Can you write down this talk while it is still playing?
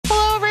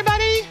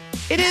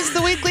It is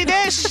the weekly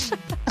dish.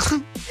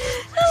 Hello,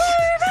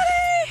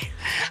 everybody.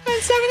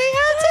 I'm 70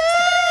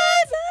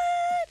 Hansen.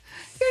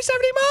 You're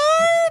 70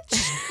 March.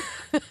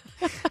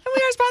 And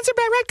we are sponsored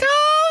by Redco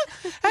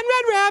and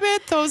Red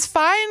Rabbit, those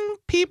fine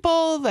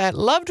people that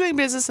love doing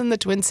business in the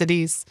Twin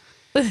Cities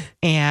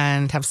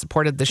and have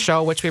supported the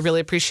show, which we really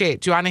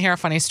appreciate. Do you want to hear a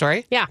funny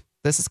story? Yeah.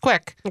 This is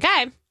quick.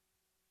 Okay.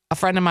 A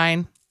friend of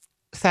mine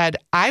said,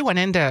 I went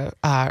into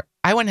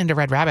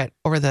Red Rabbit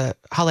over the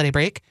holiday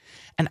break,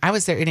 and I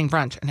was there eating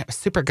brunch, and it was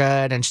super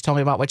good. And she told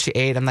me about what she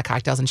ate and the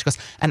cocktails, and she goes,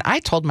 and I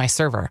told my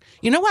server,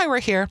 you know why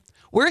we're here?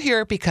 We're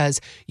here because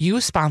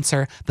you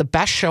sponsor the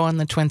best show in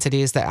the Twin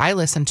Cities that I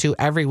listen to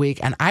every week,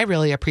 and I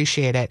really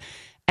appreciate it.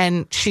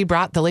 And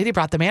the lady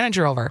brought the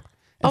manager over.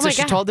 And so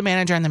she told the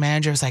manager, and the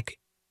manager was like,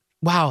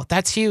 wow,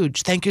 that's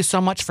huge. Thank you so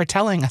much for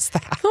telling us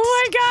that.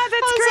 Oh my God,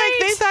 that's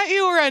great. Like, they thought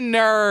you were a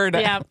nerd.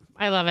 Yeah,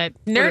 I love it.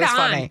 Nerd on.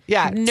 Funny.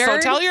 Yeah. Nerd so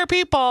tell your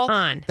people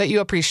that you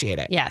appreciate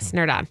it. Yes,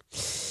 nerd on.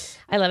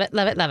 I love it,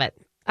 love it, love it.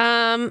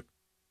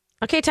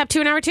 Okay, top 2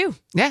 in hour 2.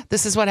 Yeah,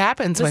 this is what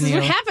happens This is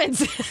what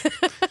happens.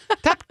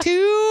 Top 2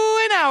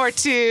 in hour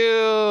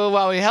 2.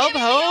 While we help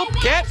Hope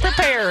get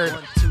prepared.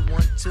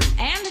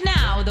 And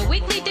now the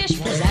weekly dish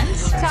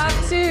presents Top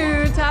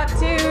 2.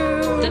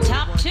 the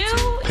top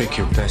 2 Pick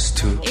your best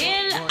 2.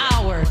 in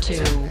hour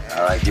 2.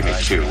 All right, give me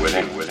 2 with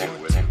it.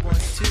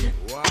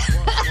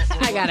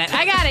 I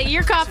got it.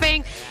 You're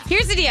coughing.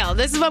 Here's the deal.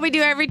 This is what we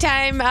do every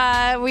time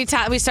we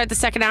start the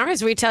second hour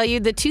is we tell you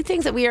the 2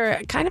 things that we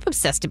are kind of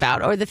obsessed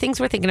about or the things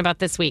we're thinking about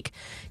this week.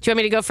 Do you want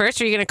me to go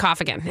first or are you going to cough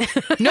again?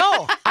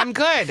 No, I'm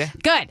good.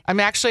 Good. I'm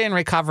actually in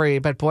recovery,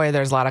 but boy,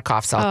 there's a lot of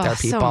coughs out there,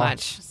 people.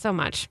 So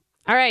much.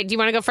 All right. Do you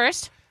want to go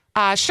first?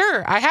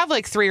 Sure. I have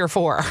like 3 or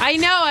 4. I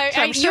know.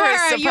 I'm sure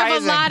it's you have a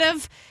surprising. lot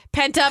of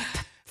pent up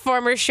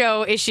former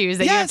show issues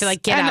that you have to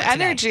like get out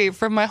and energy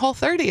from my whole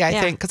 30, I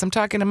think, because I'm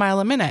talking a mile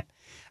a minute.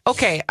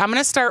 Okay, I'm going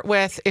to start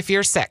with if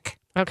you're sick.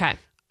 Okay.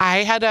 I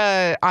had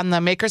on the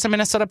Makers of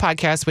Minnesota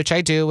podcast, which I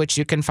do, which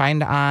you can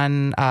find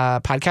on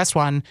Podcast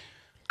One.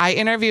 I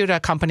interviewed a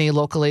company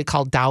locally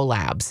called Dow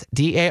Labs,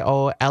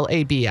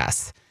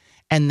 DAOLABS,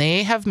 and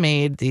they have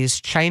made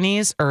these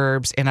Chinese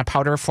herbs in a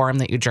powder form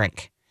that you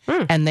drink.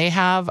 And they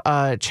have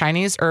a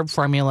Chinese herb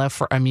formula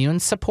for immune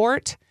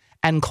support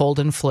and cold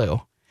and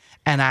flu.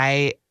 And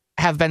I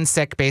have been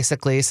sick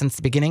basically since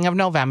the beginning of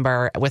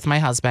November with my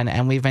husband,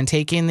 and we've been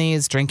taking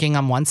these, drinking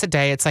them once a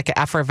day. It's like an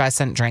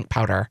effervescent drink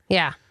powder.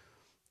 Yeah.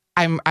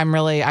 I'm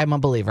a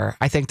believer.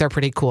 I think they're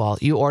pretty cool.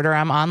 You order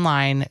them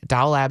online,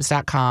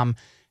 dowlabs.com,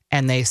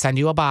 and they send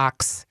you a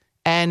box.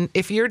 And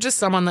if you're just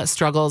someone that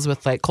struggles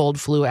with like cold,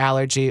 flu,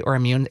 allergy, or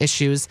immune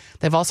issues,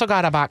 they've also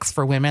got a box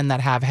for women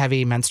that have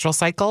heavy menstrual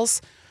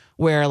cycles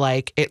where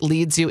like it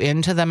leads you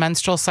into the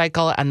menstrual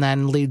cycle and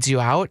then leads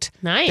you out.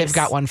 Nice. They've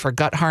got one for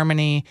gut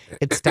harmony.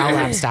 It's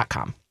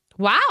dowlabs.com.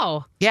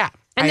 Wow. Yeah.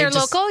 And they're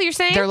local, you're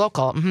saying? They're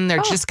local.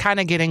 They're just kind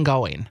of getting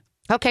going.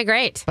 Okay,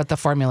 great. But the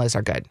formulas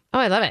are good. Oh,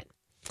 I love it.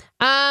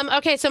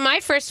 Okay, so my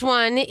first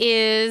one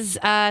is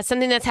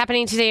something that's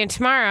happening today and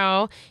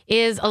tomorrow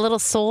is a little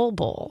soul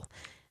bowl.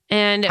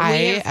 And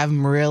I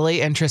am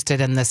really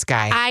interested in this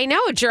guy. I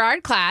know,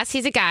 Gerard Class.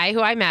 He's a guy who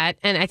I met,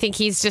 and I think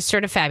he's just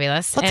sort of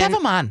fabulous. Let's have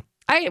him on.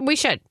 We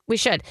should.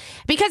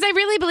 Because I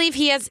really believe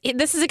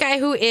this is a guy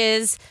who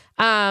is,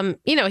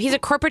 he's a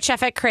corporate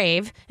chef at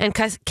Crave and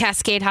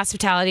Cascade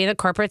Hospitality on the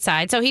corporate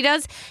side. So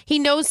he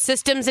knows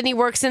systems and he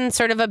works in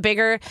sort of a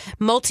bigger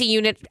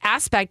multi-unit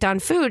aspect on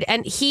food.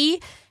 And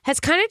he has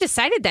kind of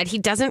decided that he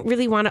doesn't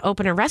really want to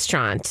open a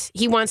restaurant.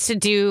 He wants to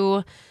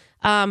do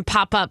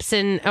pop-ups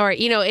and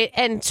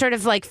sort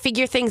of like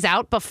figure things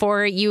out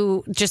before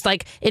you just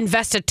like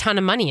invest a ton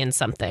of money in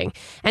something.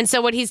 And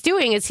so what he's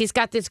doing is he's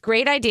got this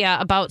great idea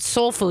about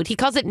soul food. He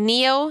calls it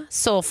Neo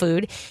Soul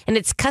Food, and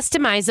it's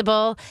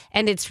customizable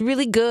and it's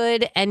really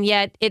good. And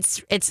yet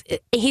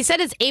he said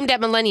it's aimed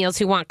at millennials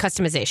who want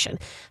customization.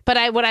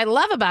 But what I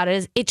love about it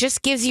is it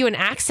just gives you an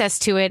access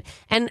to it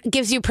and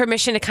gives you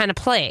permission to kind of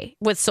play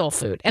with soul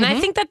food. And I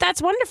think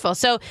that's wonderful.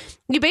 So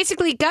you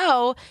basically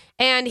go,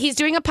 and he's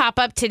doing a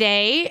pop-up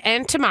today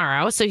and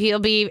tomorrow. So he'll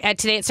be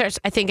today it starts,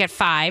 I think, at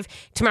 5.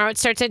 Tomorrow it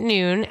starts at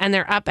noon, and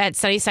they're up at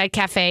Sunnyside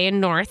Cafe in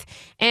North.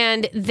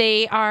 And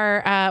they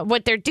are,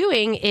 what they're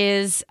doing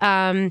is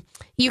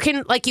you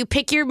can, like, you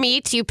pick your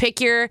meat, you pick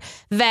your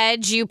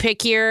veg, you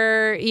pick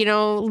your,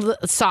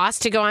 sauce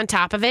to go on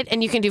top of it.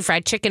 And you can do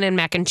fried chicken and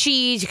mac and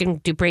cheese. You can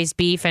do braised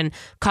beef and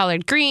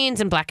collard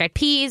greens and black-eyed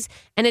peas.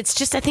 And it's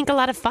just, I think, a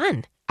lot of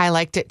fun. I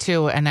liked it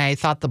too, and I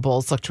thought the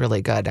bowls looked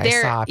really good. I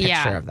saw a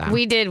picture of them.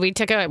 We did. We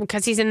took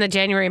because he's in the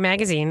January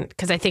magazine,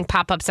 because I think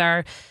pop-ups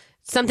are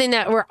something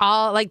that we're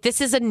all like,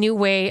 this is a new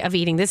way of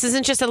eating. This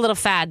isn't just a little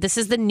fad. This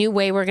is the new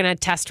way we're going to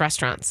test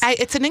restaurants.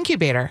 It's an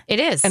incubator.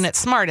 It is. And it's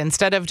smart.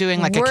 Instead of doing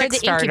like a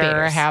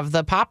Kickstarter, have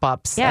the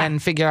pop-ups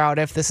and figure out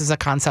if this is a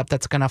concept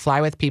that's going to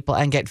fly with people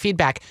and get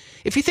feedback.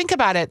 If you think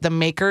about it, the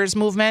makers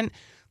movement,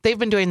 they've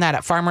been doing that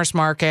at farmers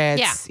markets,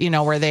 Yeah. you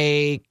know, where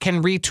they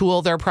can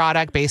retool their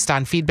product based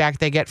on feedback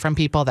they get from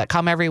people that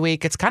come every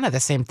week. It's kind of the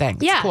same thing.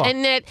 It's Yeah, cool.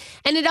 and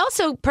it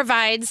also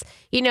provides,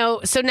 you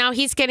know, so now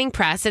he's getting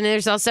press, and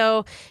there's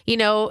also, you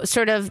know,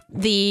 sort of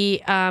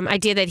the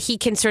idea that he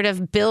can sort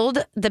of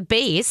build the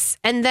base,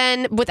 and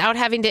then without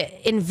having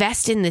to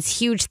invest in this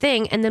huge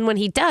thing, and then when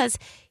he does,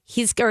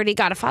 he's already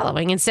got a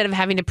following instead of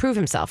having to prove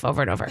himself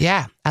over and over.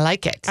 Yeah, I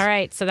like it. All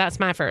right, so that's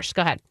my first.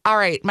 Go ahead. All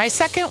right. My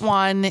second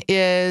one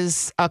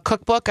is a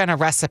cookbook and a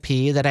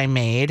recipe that I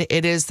made.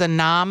 It is the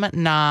Nom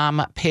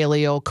Nom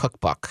Paleo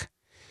Cookbook.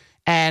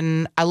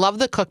 And I love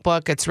the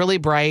cookbook. It's really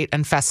bright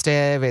and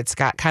festive. It's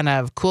got kind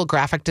of cool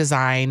graphic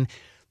design.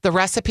 The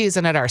recipes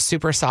in it are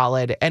super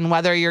solid. And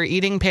whether you're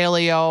eating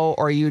paleo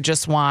or you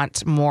just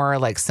want more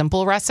like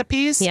simple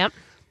recipes, Yep.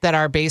 that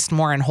are based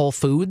more in whole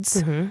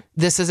foods,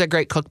 this is a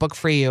great cookbook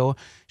for you.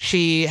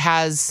 She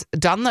has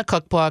done the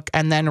cookbook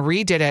and then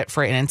redid it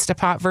for an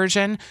Instapot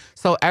version.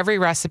 So every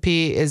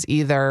recipe is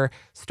either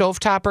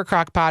stovetop or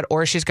crockpot,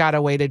 or she's got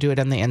a way to do it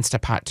in the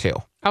Instapot too.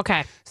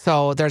 Okay.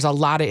 So there's a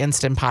lot of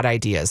Instant Pot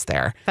ideas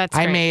there. That's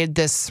I great. made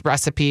this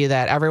recipe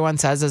that everyone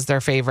says is their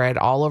favorite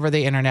all over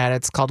the internet.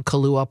 It's called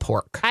Kahlua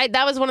pork.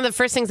 That was one of the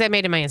first things I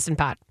made in my Instant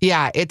Pot.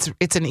 Yeah, it's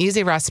an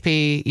easy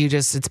recipe.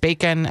 It's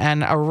bacon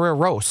and a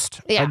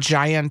roast, Yeah. a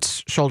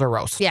giant shoulder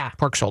roast. Yeah.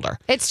 Pork shoulder.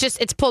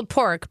 It's pulled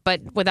pork,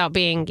 but without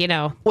being, you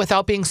know.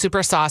 Without being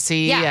super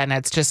saucy, Yeah. and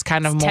it's just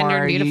kind of It's tender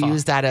more, and you beautiful.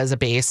 use that as a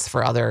base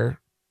for other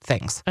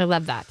things. I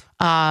love that.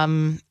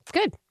 It's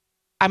good.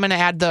 I'm going to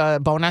add the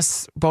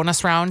bonus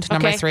round,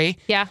 number Okay. 3.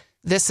 Yeah.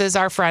 This is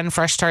our friend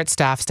Fresh Start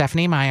Staff,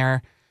 Stephanie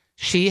Meyer.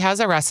 She has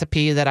a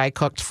recipe that I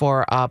cooked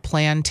for a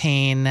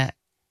plantain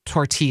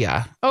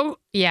tortilla Oh,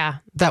 yeah.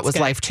 that That's was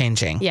good.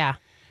 life-changing. Yeah.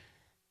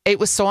 It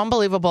was so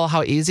unbelievable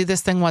how easy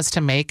this thing was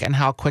to make and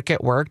how quick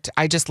it worked.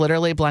 I just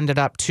literally blended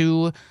up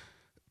 2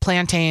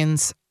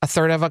 plantains, a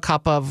third of a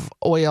cup of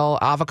oil,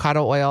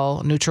 avocado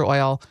oil,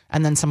 Nutri-Oil,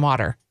 and then some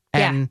water.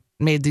 And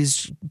made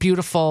these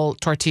beautiful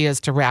tortillas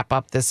to wrap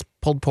up this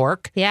pulled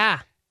pork. Yeah.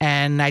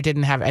 And I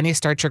didn't have any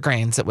starch or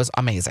grains. It was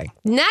amazing.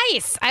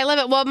 Nice. I love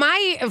it. Well,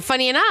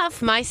 funny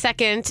enough, my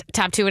second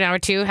top 2 in hour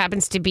 2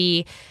 happens to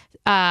be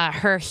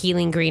her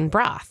healing green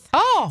broth.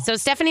 Oh, So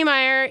Stephanie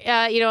Meyer,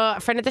 a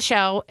friend of the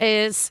show,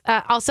 is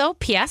also,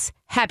 P.S.,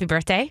 happy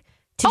birthday.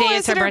 Today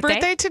is her it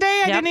birthday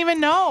today? I Yep. didn't even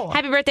know.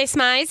 Happy birthday,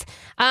 Smize.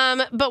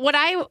 But what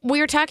we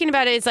were talking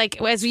about is like,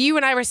 as you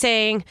and I were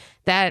saying,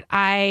 that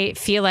I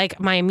feel like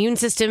my immune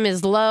system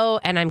is low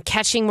and I'm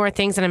catching more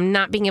things and I'm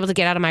not being able to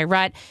get out of my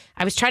rut.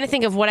 I was trying to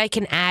think of what I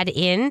can add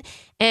in.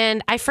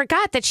 And I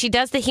forgot that she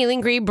does the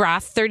Healing Green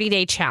Broth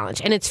 30-day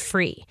challenge, and it's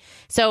free.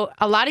 So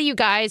a lot of you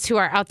guys who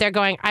are out there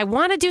going, I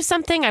want to do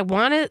something, I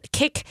want to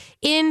kick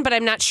in, but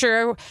I'm not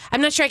sure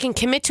I can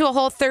commit to a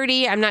whole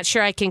 30. I'm not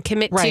sure I can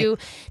commit Right. to.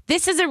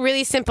 This is a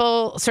really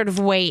simple sort of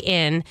way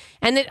in.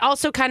 And it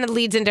also kind of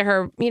leads into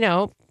her,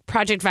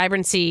 Project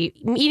Vibrancy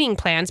eating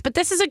plans. But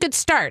this is a good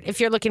start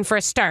if you're looking for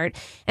a start.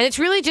 And it's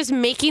really just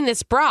making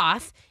this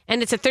broth.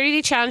 And it's a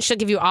 30-day challenge. She'll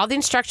give you all the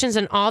instructions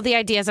and all the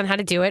ideas on how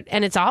to do it.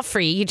 And it's all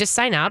free. You just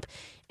sign up.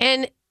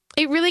 And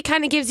it really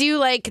kind of gives you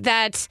like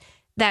that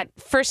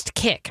first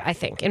kick, I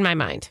think, in my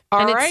mind.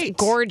 All and right.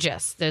 It's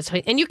gorgeous.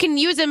 And you can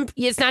use them.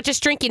 It's not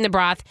just drinking the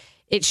broth.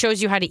 It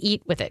shows you how to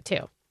eat with it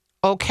too.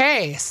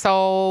 Okay,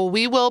 so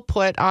we will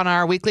put on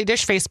our Weekly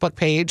Dish Facebook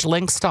page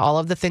links to all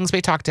of the things we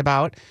talked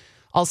about.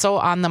 Also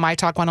on the My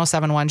Talk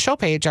 1071 show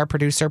page, our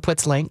producer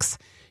puts links.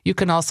 You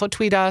can also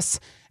tweet us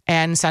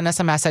and send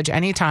us a message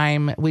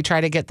anytime. We try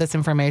to get this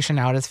information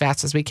out as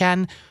fast as we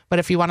can. But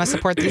if you want to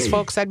support these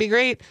folks, that'd be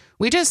great.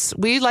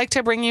 We like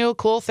to bring you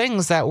cool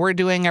things that we're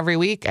doing every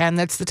week, and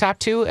it's the top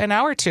 2 in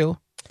hour 2.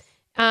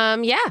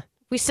 Yeah.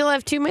 We still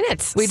have 2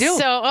 minutes. We do.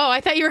 So,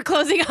 I thought you were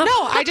closing up. No,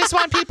 I just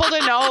want people to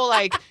know,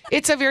 like,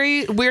 it's a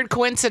very weird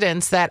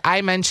coincidence that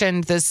I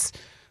mentioned this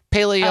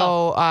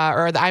paleo,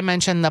 I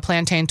mentioned the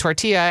plantain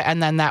tortilla,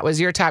 and then that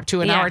was your top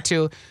 2 in Yeah. hour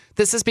 2.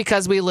 This is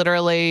because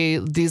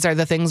these are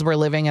the things we're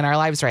living in our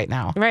lives right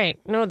now. Right.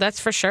 No, that's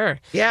for sure.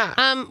 Yeah.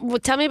 Well,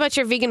 tell me about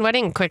your vegan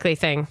wedding quickly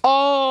thing.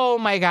 Oh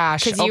my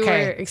gosh. Because you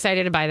were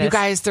excited to buy this. You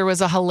guys, there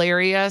was a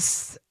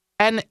hilarious,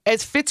 and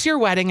it fits your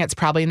wedding. It's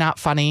probably not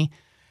funny,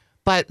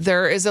 but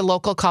there is a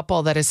local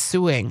couple that is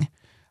suing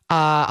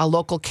a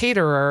local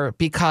caterer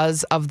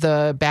because of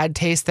the bad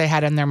taste they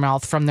had in their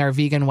mouth from their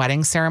vegan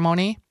wedding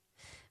ceremony.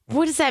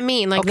 What does that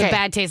mean? Like the Okay.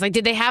 bad taste? Like,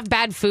 did they have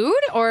bad food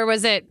or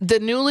was it? The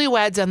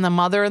newlyweds and the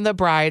mother and the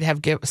bride have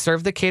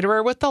served the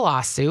caterer with the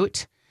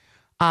lawsuit.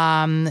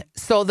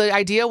 So the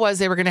idea was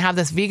they were going to have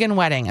this vegan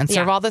wedding and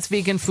serve Yeah. all this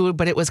vegan food,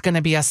 but it was going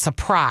to be a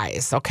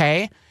surprise.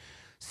 Okay.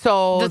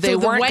 So they the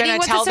weren't wedding going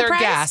was to a tell their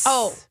surprise?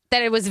 guests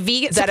that it was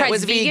vegan. that it surprise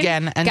was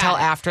vegan until Got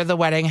it. after the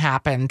wedding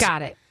happened.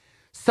 Got it.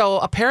 So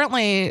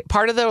apparently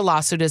part of the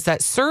lawsuit is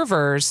that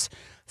servers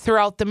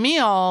throughout the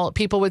meal,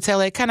 people would say,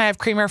 like, can I have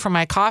creamer for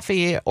my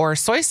coffee or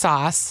soy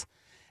sauce?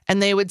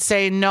 And they would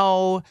say,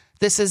 no,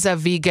 this is a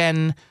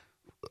vegan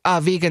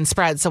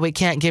spread, so we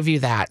can't give you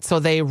that. So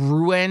they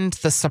ruined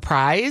the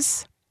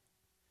surprise.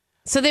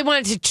 So they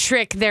wanted to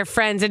trick their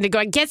friends into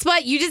going, guess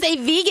what? You just ate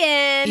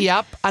vegan.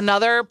 Yep.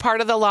 Another part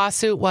of the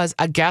lawsuit was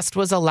a guest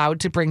was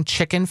allowed to bring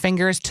chicken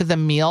fingers to the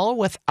meal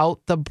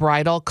without the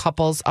bridal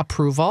couple's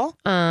approval.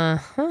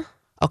 Uh-huh.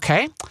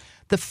 Okay.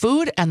 The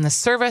food and the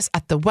service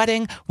at the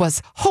wedding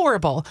was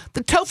horrible.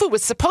 The tofu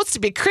was supposed to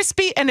be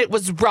crispy and it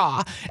was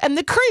raw. And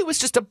the curry was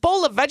just a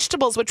bowl of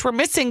vegetables which were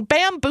missing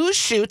bamboo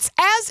shoots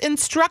as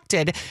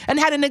instructed and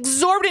had an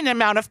exorbitant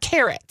amount of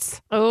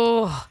carrots.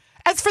 Oh.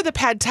 As for the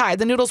pad thai,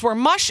 the noodles were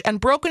mush and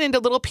broken into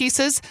little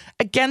pieces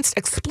against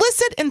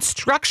explicit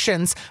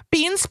instructions.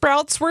 Bean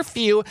sprouts were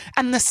few,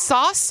 and the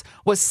sauce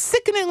was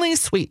sickeningly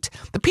sweet.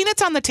 The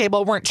peanuts on the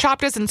table weren't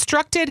chopped as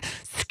instructed.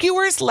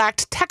 Skewers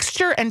lacked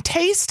texture and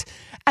taste,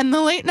 and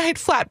the late-night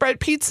flatbread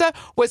pizza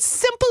was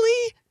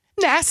simply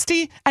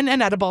nasty and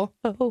inedible.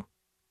 Oh,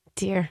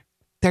 dear.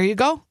 There you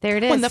go. There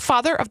it is. When the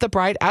father of the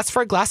bride asked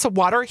for a glass of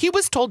water, he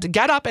was told to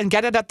get up and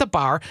get it at the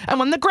bar. And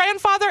when the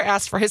grandfather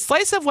asked for his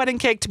slice of wedding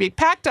cake to be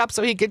packed up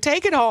so he could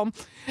take it home,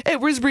 it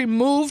was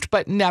removed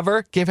but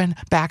never given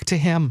back to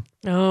him.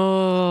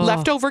 Oh.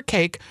 Leftover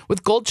cake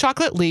with gold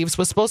chocolate leaves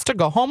was supposed to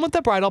go home with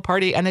the bridal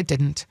party, and it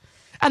didn't.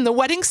 And the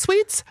wedding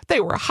sweets, they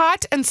were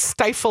hot and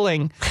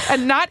stifling.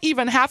 And not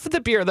even half of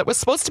the beer that was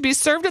supposed to be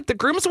served at the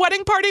groom's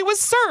wedding party was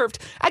served.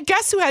 A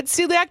guest who had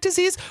celiac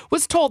disease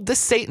was told the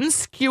Satan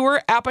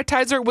skewer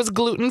appetizer was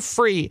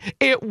gluten-free.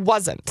 It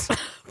wasn't.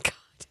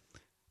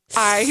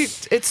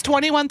 It's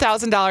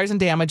 $21,000 in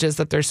damages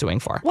that they're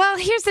suing for. Well,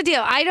 here's the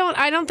deal. I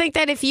don't think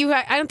that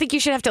I don't think you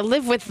should have to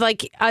live with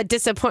like a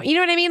disappointment. You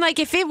know what I mean? Like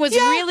if it was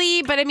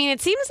really, but I mean, it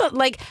seems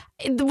like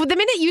the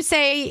minute you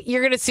say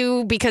you're going to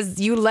sue because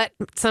you let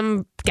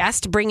some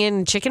guest bring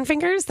in chicken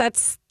fingers,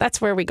 that's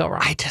where we go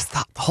wrong. I just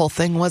thought the whole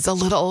thing was a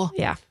little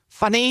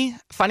funny,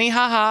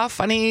 haha,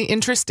 funny,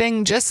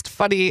 interesting, just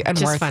funny and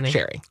Just worth funny.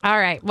 sharing. All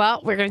right.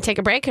 Well, we're going to take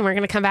a break and we're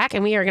going to come back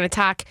and we are going to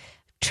talk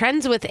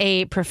trends with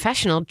a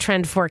professional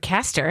trend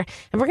forecaster,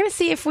 and we're going to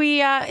see if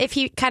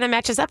he kind of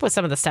matches up with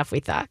some of the stuff we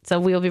thought. So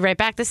we will be right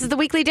back. This is the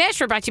Weekly Dish.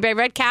 We're brought to you by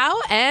Red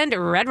Cow and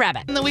Red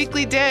Rabbit. The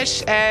Weekly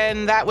Dish,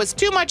 and that was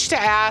Too Much to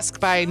Ask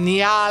by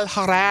Niall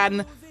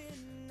Horan.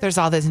 There's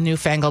all this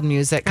newfangled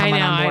music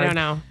coming on board. I don't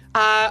know.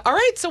 All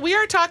right, so we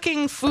are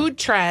talking food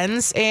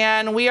trends,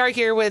 and we are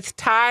here with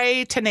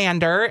Ty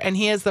Tenander, and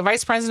he is the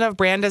Vice President of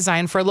Brand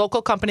Design for a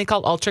local company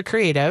called Ultra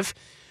Creative.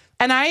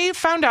 And I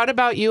found out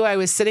about you. I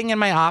was sitting in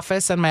my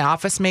office, and my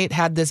office mate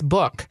had this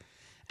book,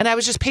 and I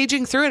was just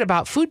paging through it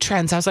about food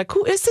trends. I was like,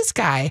 who is this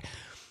guy?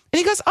 And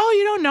he goes, oh,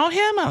 you don't know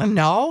him? I'm like,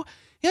 no.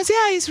 He goes,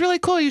 yeah, he's really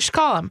cool. You should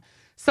call him.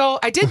 So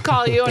I did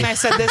call you, and I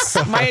said,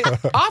 my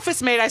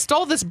office mate, I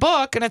stole this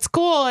book, and it's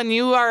cool, and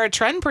you are a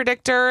trend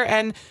predictor.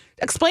 And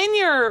explain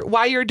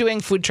why you're doing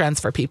food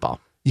trends for people.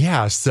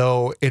 Yeah,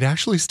 so it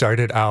actually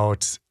started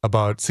out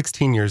about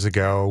 16 years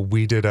ago.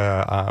 We did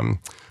a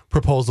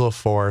proposal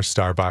for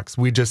Starbucks.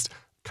 We just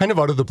kind of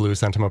out of the blue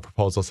sent him a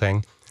proposal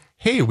saying,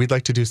 hey, we'd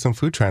like to do some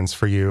food trends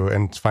for you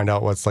and find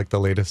out what's like the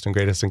latest and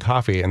greatest in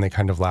coffee. And they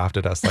kind of laughed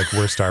at us like,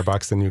 we're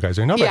Starbucks and you guys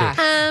are nobody.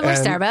 Yeah. We're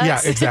Starbucks.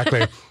 Yeah,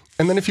 exactly.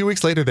 And then a few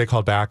weeks later, they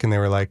called back and they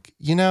were like,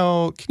 can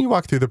you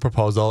walk through the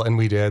proposal? And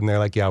we did. And they're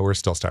like, yeah, we're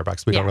still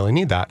Starbucks. We don't really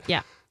need that.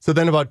 Yeah. So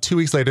then about 2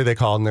 weeks later, they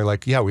called and they're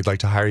like, yeah, we'd like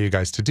to hire you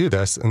guys to do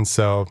this. And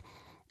so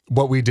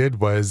what we did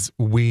was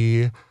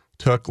we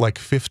took like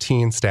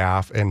 15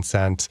 staff and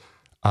sent,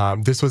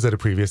 this was at a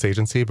previous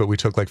agency, but we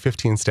took like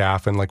 15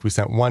 staff and like we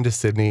sent one to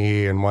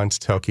Sydney and one to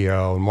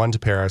Tokyo and one to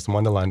Paris and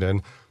one to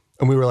London.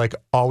 And we were like,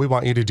 all we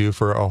want you to do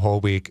for a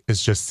whole week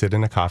is just sit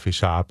in a coffee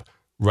shop,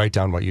 write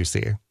down what you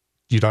see.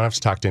 You don't have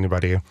to talk to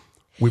anybody.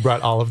 We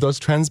brought all of those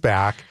trends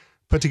back,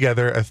 put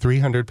together a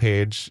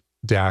 300-page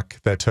deck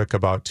that took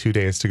about 2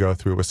 days to go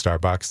through with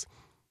Starbucks,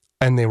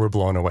 and they were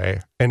blown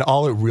away. And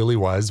all it really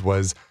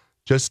was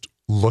just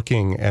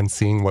looking and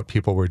seeing what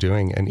people were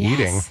doing and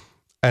eating.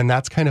 And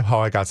that's kind of how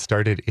I got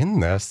started in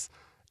this.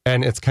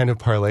 And it's kind of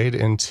parlayed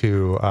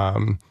into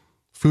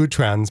food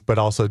trends, but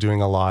also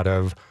doing a lot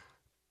of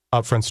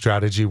upfront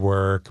strategy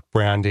work,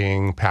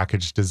 branding,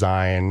 package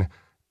design,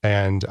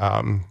 and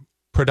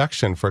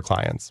production for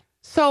clients.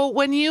 So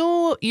when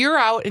you're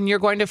out and you're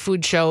going to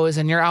food shows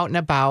and you're out and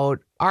about,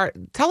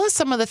 tell us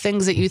some of the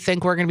things that you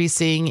think we're going to be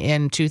seeing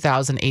in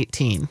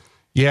 2018.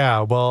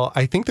 Yeah, well,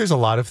 I think there's a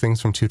lot of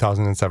things from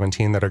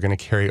 2017 that are going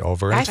to carry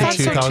over into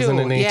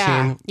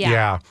 2018. So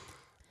Yeah.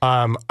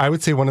 I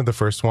would say one of the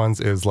first ones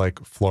is like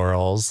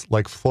florals.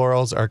 Like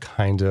florals are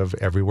kind of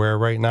everywhere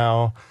right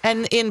now.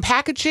 And in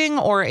packaging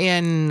or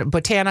in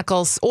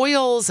botanicals,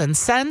 oils and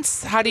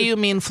scents, how do you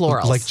mean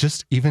florals? Like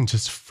just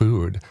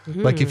food.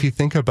 Like if you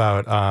think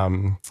about,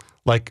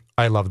 like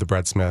I love the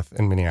Breadsmith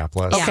in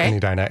Minneapolis, in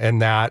Edina,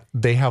 and that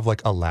they have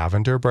like a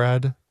lavender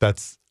bread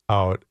that's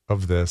out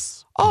of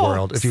this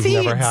world. If you've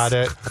never had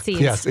it,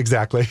 yes,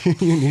 exactly.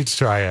 You need to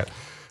try it.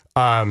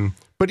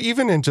 But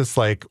even in just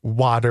like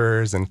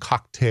waters and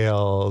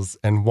cocktails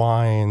and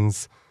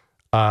wines,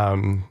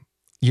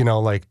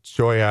 like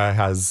Joya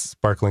has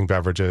sparkling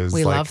beverages.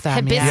 We like, love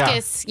them.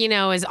 Hibiscus,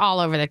 is all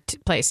over the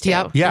place too.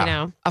 Yep.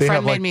 Yeah. A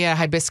friend made me a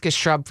hibiscus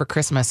shrub for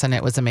Christmas and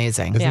it was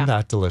amazing. Isn't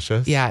that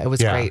delicious? Yeah, it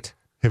was great.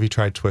 Have you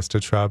tried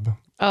Twisted Shrub?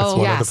 Oh, it's one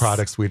of yes. the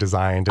products we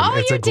designed. And Oh,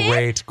 it's you a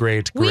did?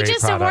 great We just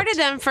product. awarded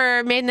them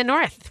for Made in the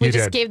North. We You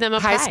just did. gave them a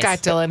Hi, prize.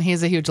 Scott Dillon.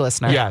 He's a huge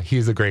listener. Yeah,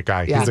 he's a great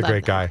guy. Yeah. He's a Love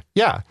great them. guy.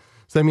 Yeah.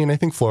 So, I mean, I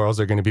think florals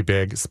are going to be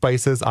big.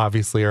 Spices,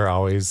 obviously, are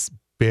always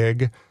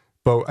big.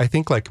 But I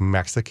think like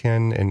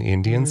Mexican and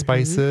Indian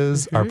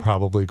spices are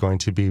probably going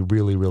to be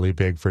really, really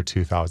big for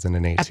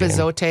 2018.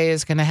 Epizote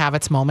is going to have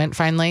its moment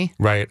finally.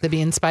 Right. The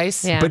bean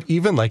spice. Yeah. But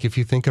even like if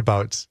you think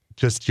about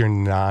just your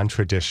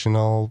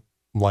non-traditional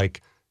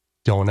like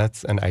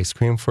donuts and ice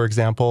cream, for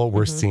example,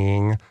 we're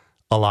seeing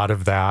a lot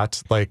of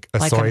that, like a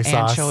Like soy an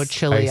sauce, ancho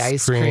chili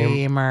ice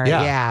cream or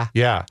yeah.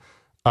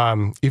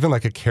 Even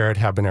like a carrot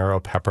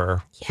habanero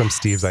pepper from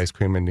Steve's Ice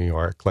Cream in New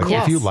York. Like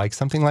Yes. if you like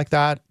something like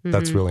that,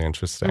 that's really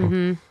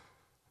interesting.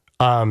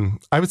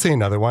 I would say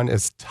another one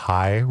is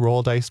Thai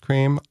rolled ice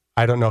cream.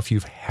 I don't know if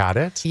you've had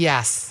it.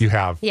 Yes. You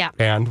have. Yeah.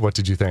 And what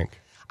did you think?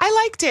 I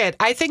liked it.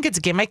 I think it's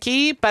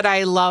gimmicky, but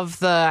I love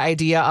the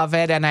idea of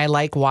it and I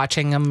like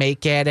watching them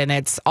make it. And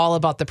it's all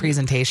about the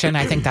presentation.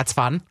 I think that's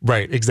fun.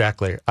 Right,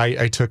 exactly.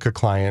 I took a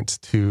client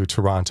to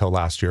Toronto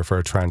last year for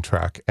a trend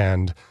trek,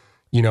 and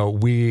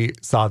we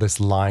saw this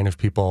line of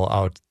people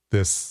out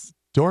this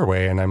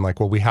doorway, and I'm like,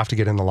 well, we have to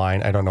get in the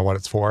line. I don't know what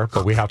it's for,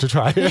 but we have to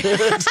try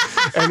it.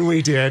 And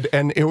we did,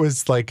 and it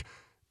was like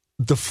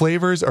the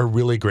flavors are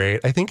really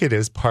great. I think it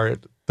is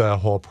part the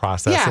whole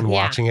process Yeah, and yeah.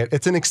 watching it.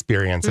 It's an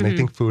experience, and I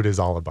think food is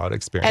all about And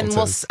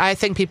experiences. I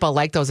think people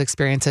like those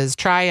experiences.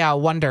 Try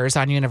Wonders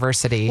on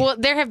University. Well,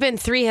 there have been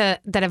 3 that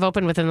have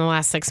opened within the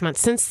last 6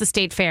 months. Since the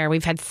state fair,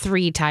 we've had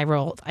 3 Thai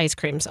rolled ice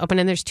creams open,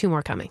 and there's 2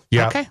 more coming.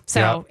 Yeah, Okay.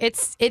 So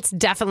it's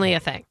definitely a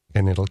thing.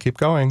 and it'll keep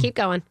going. Keep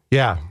going.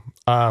 Yeah.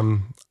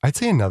 I'd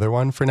say another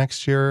one for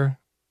next year,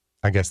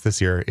 I guess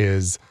this year,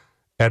 is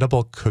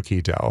edible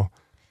cookie dough.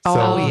 So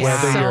Oh,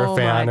 whether yeah. you're a So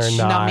fan or much.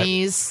 not.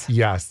 Nummies.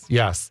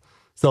 Yes.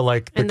 So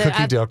like the And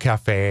Cookie Dough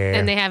Cafe.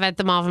 And they have at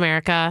the Mall of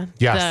America,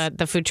 Yes.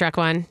 the food truck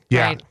one.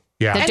 Yeah. Right?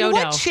 Yeah. The And dodo.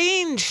 what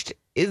changed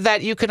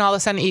that you can all of a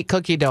sudden eat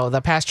cookie dough?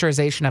 The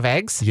pasteurization of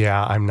eggs?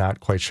 Yeah, I'm not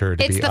quite sure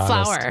to It's be the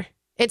honest. flour.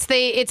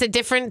 It's a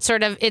different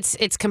sort of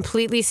it's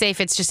completely safe.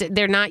 It's just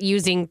they're not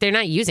using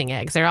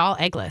eggs. They're all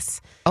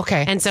eggless.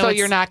 Okay. And so so it's-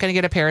 you're not going to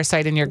get a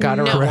parasite in your gut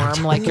or No. a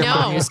worm like your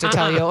mom used to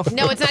tell you.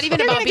 No, it's not even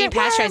You're about gonna being get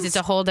pasteurized. worms. It's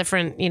a whole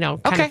different, kind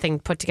Okay. of thing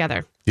put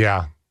together.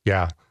 Yeah.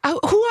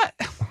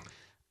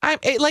 I'm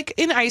like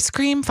in ice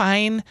cream,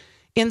 fine.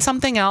 In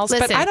something else, but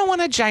Listen. I don't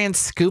want a giant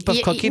scoop of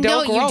cookie dough.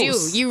 No, you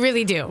Gross. do. You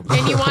really do.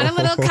 And you want a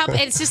little cup.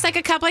 It's just like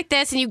a cup like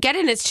this, and you get it,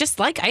 and it's just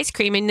like ice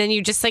cream, and then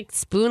you just like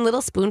spoon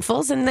little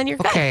spoonfuls, and then you're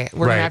good. Okay,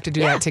 we're Right. gonna have to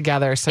do that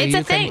together so It's you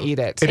a can thing. eat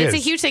it. It's a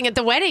is. huge thing at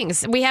the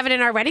weddings. We have it in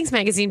our weddings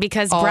magazine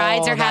because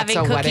brides are that's having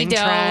a cookie wedding dough,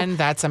 trend.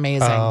 That's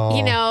amazing.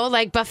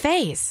 like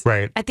buffets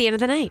Right. at the end of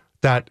the night.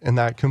 That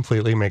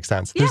completely makes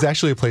sense. There's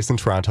actually a place in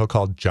Toronto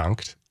called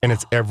Junked, and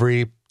it's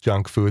every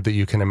junk food that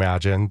you can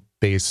imagine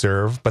they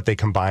serve, but they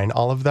combine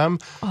all of them.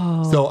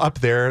 So up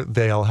there,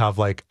 they'll have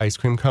like ice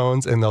cream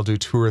cones, and they'll do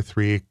 2 or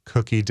 3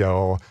 cookie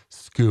dough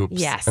scoops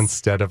Yes.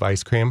 instead of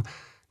ice cream.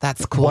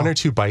 That's cool. 1 or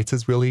 2 bites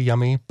is really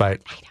yummy, but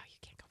I know you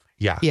can't go for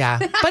yeah. Yeah,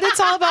 but it's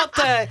all about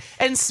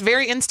and it's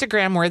very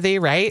Instagram worthy,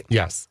 right?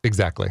 Yes,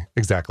 exactly.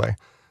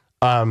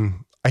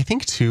 I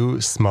think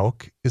too,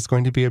 smoke is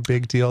going to be a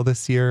big deal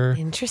this year. it.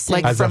 Interesting.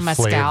 Like as from a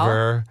mezcal?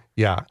 flavor.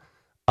 Yeah.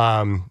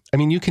 I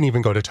mean, you can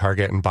even go to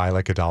Target and buy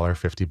like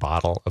 $1.50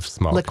 bottle of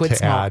smoke Liquid to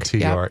smoke, add to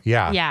yep.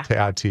 Yeah. to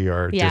add to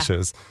your Yeah.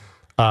 dishes.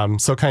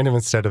 So kind of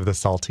instead of the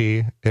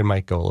salty, it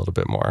might go a little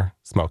bit more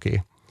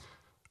smoky.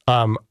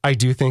 I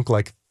do think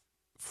like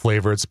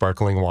flavored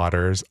sparkling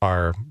waters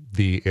are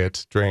the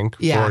it drink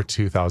Yeah. for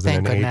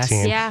 2018. Thank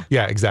goodness.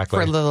 Yeah.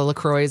 exactly. For the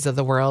LaCroix of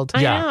the world.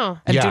 I yeah. know.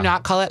 And Yeah. do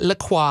not call it La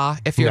Croix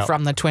if you're No.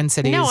 from the Twin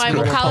Cities. No, I We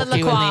will call it poke La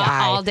you in the Croix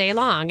eye. all day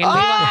long, and we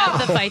will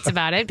have the fights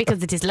about it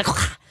because it is La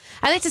Croix.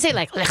 I like to say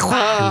like La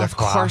Croix Of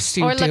course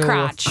you or do. La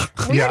Crotch.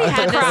 We Yeah. already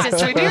had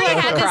this. We already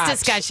had Crotch. this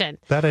discussion.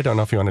 That I don't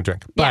know if you want to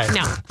drink. But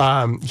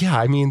Yeah,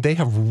 I mean, they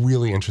have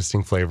really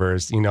interesting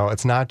flavors.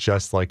 It's not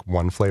just like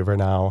one flavor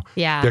now.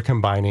 Yeah. They're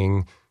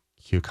combining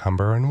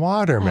cucumber and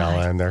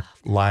watermelon. They're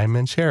lime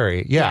and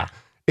cherry. Yeah.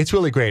 It's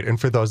really great. And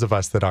for those of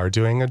us that are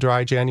doing a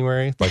dry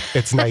January, like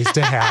it's nice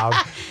to have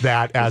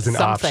that as an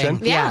Something.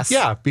 option. Yes.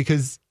 Yeah,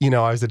 because, I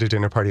was at a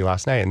dinner party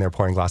last night and they're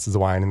pouring glasses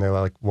of wine and they're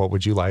like, what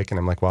would you like? And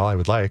I'm like, well, I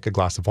would like a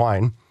glass of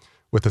wine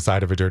with the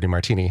side of a dirty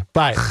martini.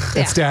 But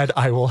instead,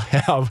 I will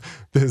have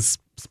this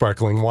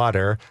sparkling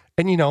water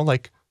and,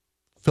 like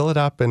fill it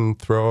up and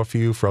throw a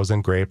few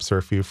frozen grapes or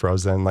a few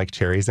frozen like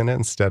cherries in it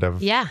instead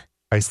of Yeah.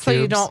 ice So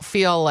cubes. you don't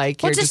feel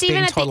like you're Well, just being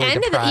even at totally the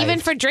end deprived. of it, even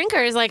for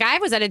drinkers, like I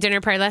was at a dinner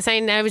party last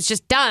night and I was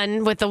just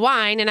done with the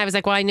wine and I was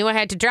like, well, I knew I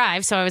had to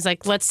drive. So I was like,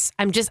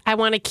 I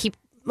want to keep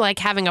like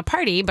having a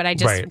party, but I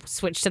just Right.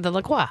 switched to the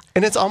La Croix.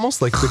 And it's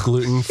almost like the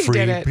gluten-free.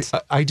 did it.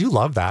 I do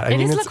love that. I It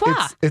mean, is it's, La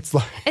Croix. it's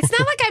like It's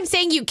not like I'm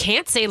saying you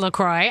can't say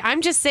LaCroix. I'm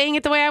just saying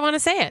it the way I want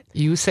to say it.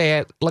 You say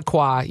it, La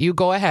Croix. You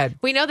go ahead.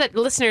 We know that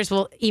listeners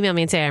will email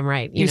me and say I'm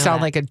right. You know sound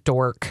that, like a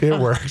dork. it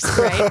works.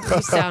 right?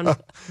 You sound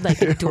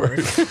like a dork.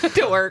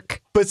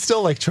 Dork. but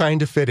still like trying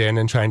to fit in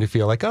and trying to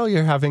feel like, oh,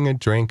 you're having a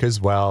drink as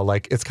well.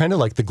 Like it's kind of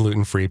like the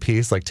gluten-free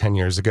piece like 10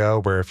 years ago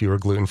where if you were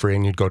gluten-free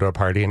and you'd go to a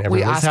party and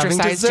everyone was having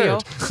ostracized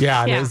dessert.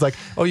 Yeah. And Yeah. it was like,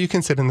 oh, you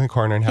can sit in the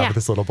corner and have Yeah.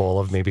 this little bowl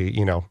of maybe,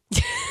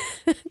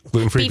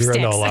 gluten-free Beef sticks.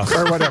 granola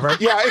or whatever.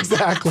 Yeah,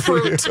 exactly.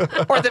 Fruit.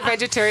 Or the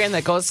vegetarian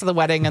that goes to the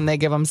wedding and they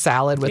give them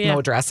salad with Yeah.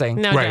 no dressing.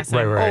 No Right, dressing.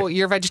 right. Oh,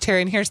 you're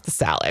vegetarian. Here's the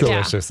salad.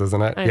 Delicious,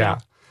 isn't it? I Yeah. know.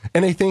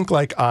 And I think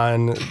like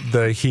on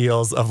the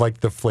heels of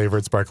like the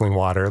flavored sparkling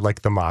water,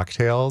 like the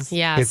mocktails,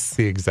 Yes. it's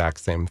the exact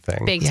same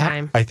thing. Big Yeah.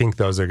 time. I think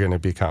those are going to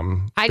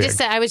become I big.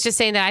 was just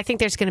saying that I think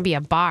there's going to be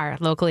a bar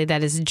locally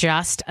that is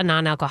just a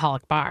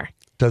non-alcoholic bar.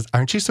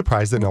 Aren't you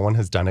surprised that no one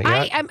has done it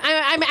yet? I'm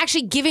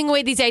actually giving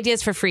away these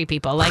ideas for free,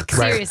 people. Like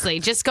Right. seriously,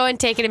 just go and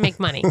take it and make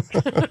money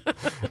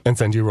And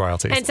send you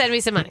royalties. and send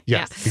me some money.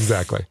 Yes,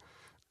 exactly.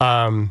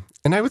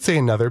 And I would say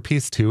another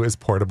piece too is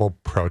portable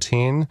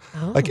protein.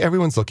 Like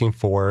everyone's looking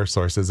for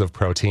sources of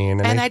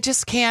protein. And I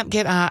just can't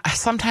get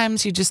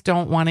sometimes you just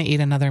don't want to eat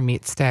another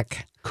meat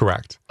stick.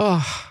 Correct.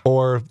 Ugh.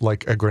 Or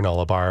like a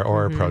granola bar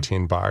or a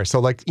protein bar. So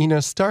like,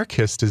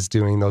 Starkist is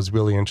doing those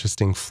really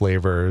interesting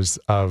flavors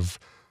of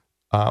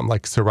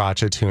like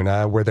sriracha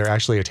tuna where they're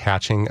actually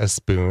attaching a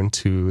spoon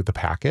to the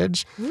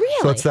package. Really?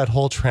 So it's that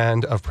whole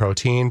trend of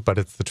protein, but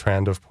it's the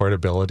trend of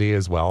portability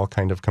as well,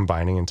 kind of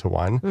combining into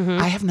one.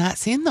 I have not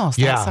seen those.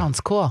 Yeah. That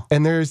sounds cool.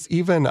 And there's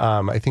even,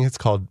 I think it's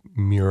called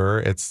Muir.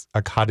 It's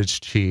a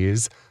cottage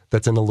cheese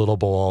that's in a little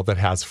bowl that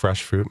has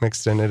fresh fruit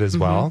mixed in it as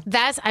well.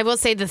 I will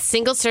say the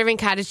single serving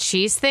cottage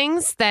cheese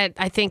things that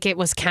I think it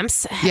was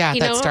Kemp's. Yeah,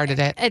 that started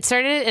it. It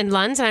started it in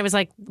Lund's, and I was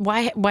like,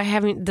 why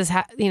haven't this?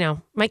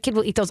 My kid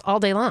will eat those all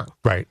day long.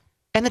 Right.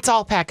 And it's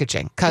all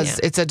packaging because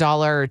Yeah. it's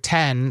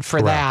 $1.10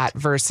 for that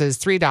versus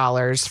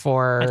 $3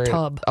 for A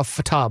tub. a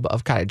tub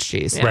of cottage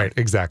cheese. Right.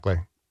 Exactly.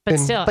 But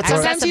And- still, but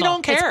sometimes you accessible.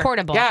 don't care. It's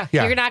portable. Yeah.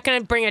 Yeah. You're not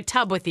going to bring a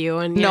tub with you,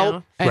 and you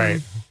Nope. And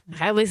Right.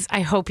 At least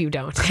I hope you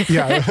don't.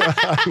 Yeah.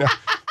 No,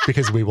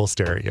 because we will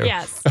stare at you.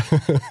 Yes.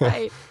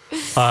 Right.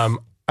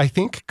 I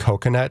think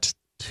coconut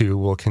too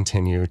will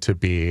continue to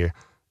be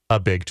a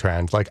big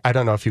trend. Like, I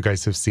don't know if you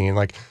guys have seen,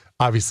 like,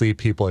 obviously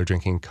people are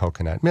drinking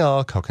coconut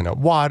milk, coconut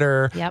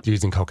water, Yep.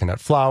 using coconut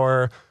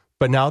flour,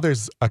 but now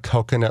there's a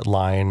coconut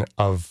line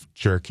of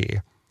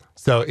jerky.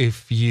 So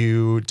if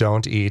you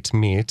don't eat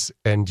meat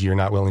and you're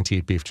not willing to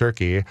eat beef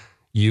jerky,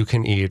 you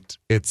can eat,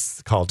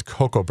 it's called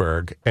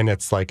Cocoberg, and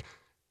it's like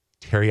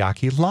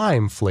teriyaki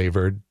lime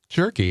flavored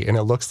jerky, and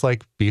it looks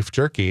like beef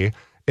jerky.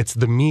 It's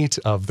the meat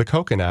of the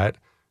coconut.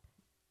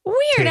 Weird.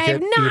 Take I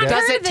have it, not eat it. heard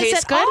Does it of this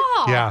taste at good?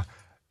 all. Yeah.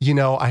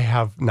 I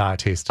have not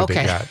tasted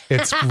Okay. it yet.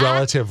 It's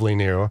relatively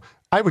new.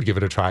 I would give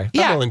it a try.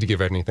 Yeah. I'm willing to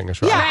give anything a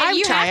try. Yeah. Right, I would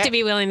you try have it. to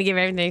be willing to give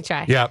everything a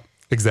try. Yeah,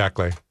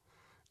 exactly.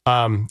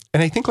 And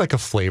I think like a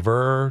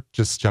flavor,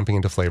 just jumping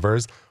into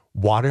flavors,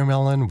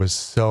 watermelon was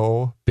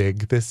so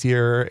big this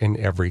year in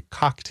every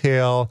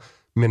cocktail.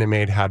 Minute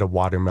Maid had a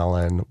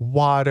watermelon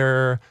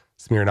water.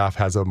 Smirnoff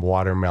has a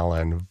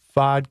watermelon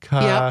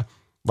vodka. Yep.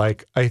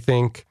 Like, I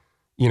think,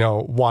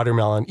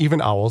 watermelon,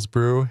 even Owl's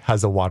Brew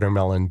has a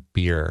watermelon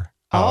beer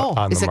Oh,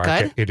 on is the it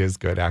market. good? It is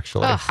good,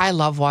 actually. I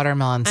love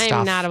watermelon stuff.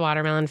 I'm not a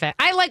watermelon fan.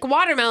 I like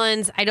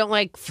watermelons. I don't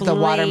like The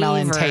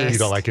watermelon flavors. taste. You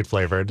don't like it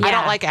flavored? I Yeah.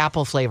 don't like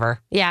apple flavor.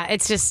 Yeah,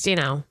 it's just,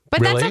 but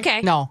Really? that's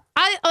okay. No.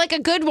 I like a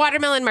good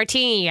watermelon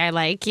martini. I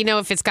like,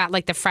 if it's got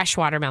like the fresh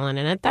watermelon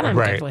in it, then I'm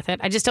Right. good with it.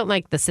 I just don't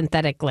like the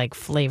synthetic like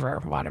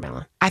flavor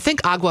watermelon. I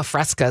think agua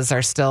frescas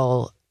are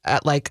still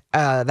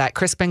that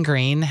Crispin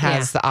Green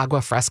has the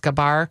agua fresca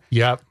bar.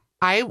 Yep.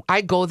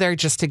 I go there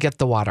just to get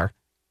the water.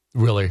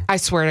 Really? I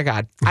swear to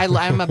God.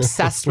 I'm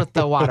obsessed with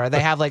the water.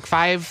 They have like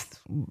 5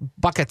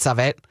 buckets of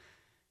it.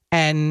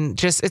 And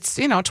just, it's,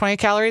 20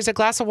 calories a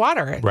glass of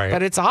water. Right.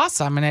 But it's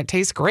awesome and it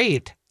tastes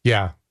great.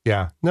 Yeah.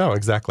 Yeah. No,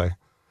 exactly.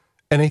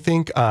 And I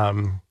think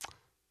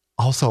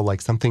also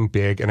like something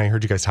big, and I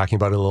heard you guys talking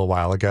about it a little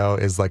while ago,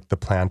 is like the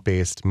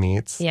plant-based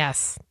meats.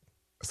 Yes.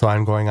 So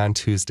I'm going on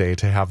Tuesday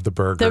to have the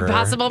burger. The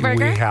Impossible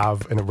Burger? We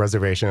have a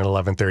reservation at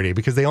 11:30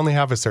 because they only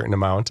have a certain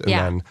amount and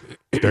Yeah. then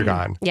they're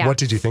gone. Yeah. What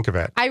did you think of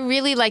it? I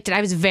really liked it. I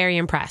was very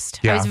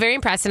impressed. Yeah. I was very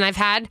impressed. And I've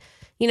had,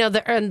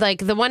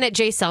 the one at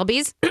Jay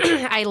Selby's,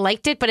 I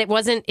liked it, but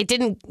it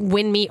didn't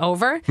win me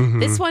over. Mm-hmm.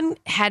 This one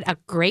had a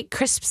great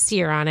crisp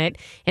sear on it,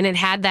 and it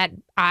had that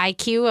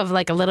IQ of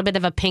like a little bit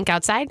of a pink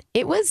outside.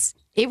 It was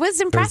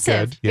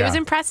impressive. good, yeah. It was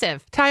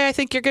impressive. Ty, I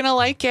think you're going to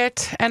like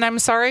it. And I'm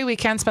sorry we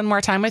can't spend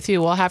more time with you.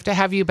 We'll have to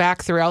have you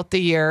back throughout the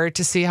year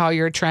to see how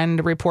your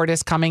trend report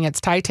is coming. It's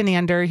Ty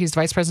Tenander. He's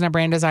Vice President of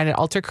Brand Design at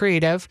Ultra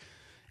Creative.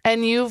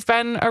 And you've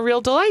been a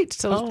real delight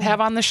to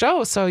have on the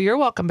show. So you're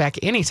welcome back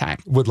anytime.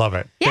 Would love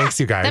it. Yeah, Thanks,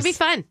 you guys. That'd be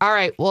fun. All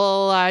right,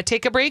 we'll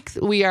take a break.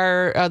 We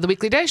are The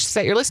Weekly Dish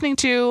that you're listening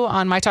to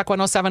on My Talk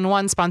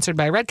 107.1, sponsored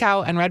by Red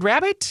Cow and Red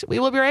Rabbit. We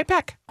will be right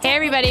back. Hey,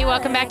 everybody.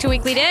 Welcome back to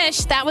Weekly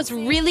Dish. That was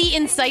really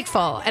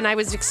insightful, and I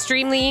was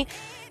extremely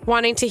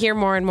wanting to hear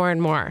more and more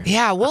and more.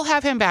 Yeah, we'll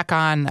have him back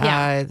on.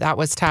 Yeah. That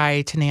was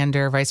Ty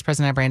Tenander, Vice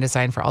President of Brand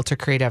Design for Ultra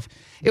Creative.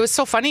 It was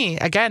so funny.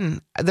 Again,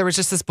 there was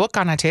just this book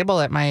on a table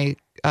at my,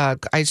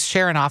 I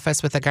share an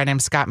office with a guy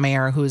named Scott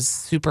Mayer, who's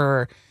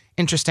super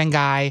interesting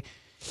guy.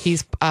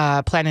 He's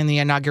planning the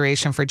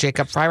inauguration for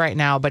Jacob Fry right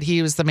now, but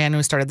he was the man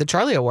who started the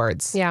Charlie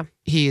Awards. Yeah.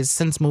 He's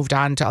since moved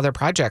on to other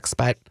projects,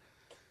 but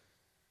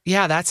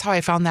yeah, that's how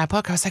I found that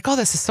book. I was like, oh,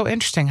 this is so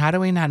interesting. How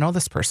do we not know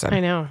this person? I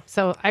know.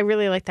 So I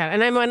really like that.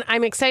 And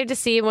I'm excited to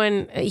see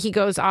when he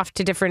goes off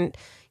to different,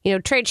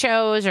 trade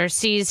shows or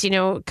sees,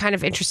 kind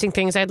of interesting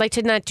things. I'd like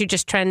to not do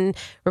just trend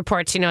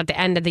reports, at the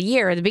end of the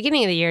year or the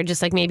beginning of the year,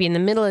 just like maybe in the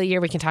middle of the year,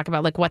 we can talk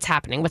about like what's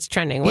happening, what's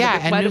trending.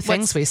 New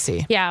things we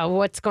see. Yeah.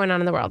 What's going on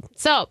in the world.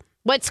 So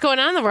what's going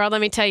on in the world?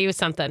 Let me tell you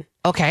something.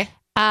 Okay.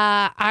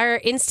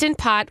 Our Instant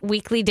Pot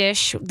Weekly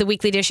Dish, the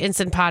Weekly Dish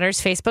Instant Potters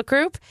Facebook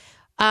group,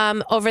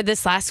 over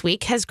this last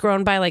week has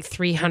grown by like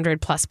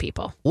 300 plus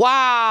people.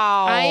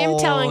 Wow. I am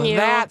telling you.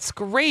 That's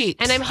great.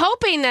 And I'm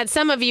hoping that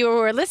some of you who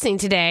are listening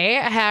today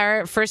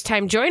are first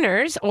time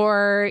joiners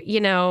or,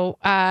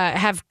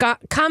 have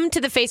come to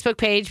the Facebook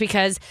page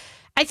because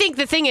I think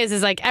the thing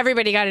is like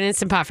everybody got an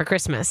Instant Pot for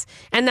Christmas.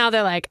 And now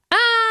they're like,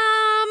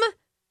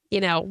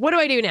 what do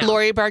I do now?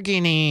 Lori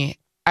Barghini,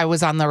 I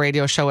was on the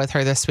radio show with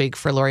her this week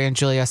for Lori and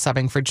Julia,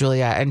 subbing for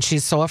Julia, and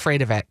she's so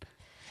afraid of it.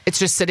 It's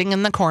just sitting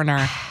in the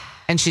corner.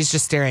 And she's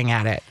just staring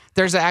at it.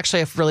 There's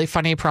actually a really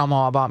funny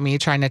promo about me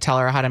trying to tell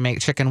her how to make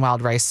chicken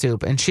wild rice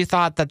soup. And she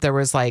thought that there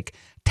was like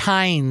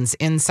tines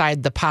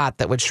inside the pot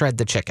that would shred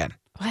the chicken.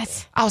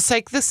 What? I was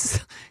like,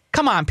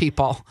 come on,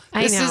 people.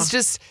 This is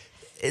just,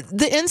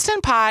 the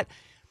Instant Pot,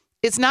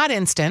 it's not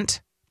instant,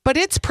 but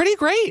it's pretty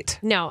great.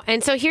 No.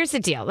 And so here's the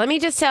deal. Let me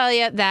just tell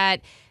you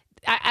that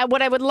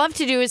what I would love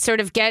to do is sort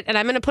of get, and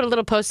I'm going to put a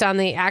little post on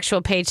the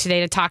actual page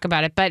today to talk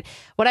about it. But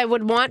what I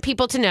would want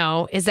people to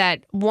know is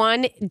that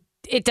one,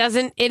 it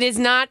is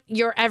not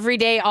your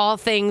everyday all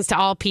things to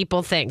all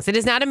people things. It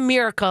is not a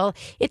miracle.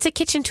 It's a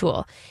kitchen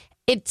tool.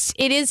 It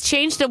is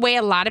changed the way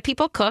a lot of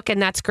people cook, and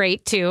that's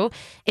great too.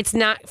 It's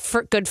not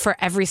good for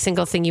every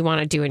single thing you want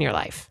to do in your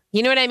life.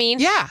 You know what I mean?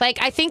 Yeah.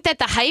 Like, I think that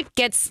the hype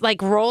gets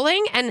like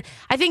rolling, and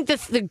I think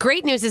the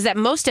great news is that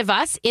most of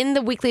us in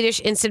the Weekly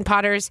Dish Instant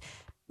Potters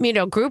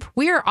group,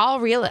 we are all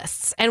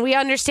realists and we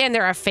understand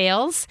there are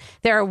fails,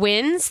 there are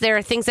wins, there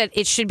are things that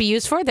it should be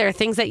used for, there are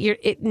things that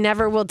it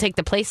never will take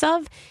the place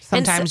of.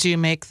 Sometimes you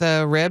make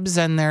the ribs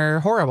and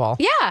they're horrible.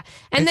 Yeah.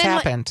 And it's then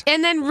happened.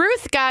 And then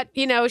Ruth got,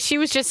 she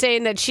was just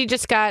saying that she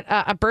just got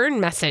a burn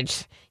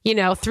message,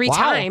 3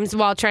 times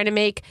while trying to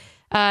make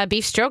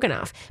beef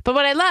stroganoff. But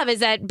what I love is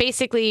that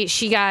basically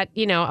she got,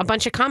 a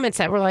bunch of comments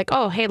that were like,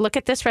 oh, hey, look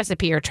at this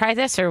recipe or try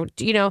this. Or,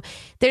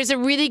 there's a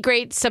really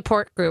great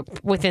support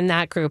group within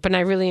that group. And I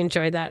really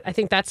enjoy that. I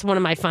think that's one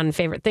of my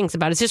favorite things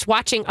about it is just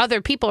watching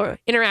other people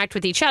interact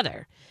with each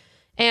other.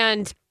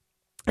 And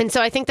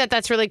so I think that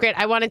that's really great.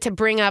 I wanted to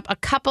bring up a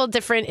couple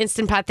different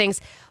Instant Pot things.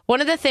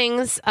 One of the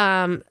things that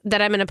I'm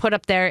going to put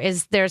up there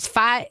is there's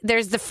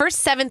the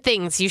first 7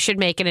 things you should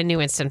make in a new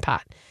Instant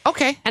Pot.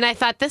 Okay. And I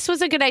thought this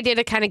was a good idea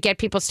to kind of get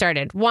people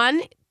started.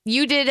 One,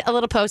 you did a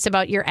little post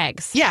about your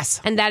eggs. Yes.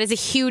 And that is a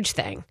huge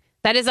thing.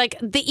 That is like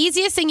the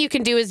easiest thing you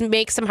can do is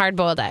make some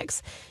hard-boiled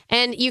eggs.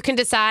 And you can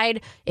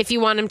decide if you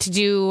want them to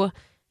do,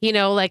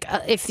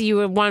 if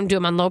you want to do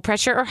them on low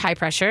pressure or high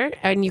pressure.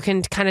 And you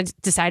can kind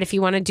of decide if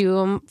you want to do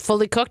them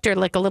fully cooked or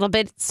like a little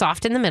bit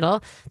soft in the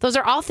middle. Those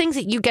are all things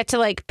that you get to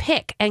like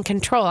pick and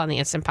control on the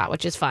Instant Pot,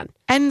 which is fun.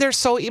 And they're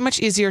so much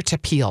easier to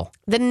peel.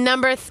 The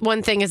number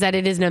one thing is that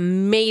it is an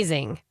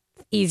amazing,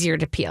 easier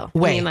to peel.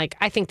 Way.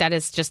 I think that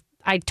is just,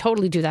 I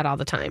totally do that all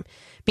the time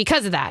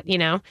because of that,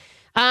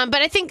 But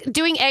I think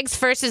doing eggs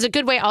first is a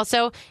good way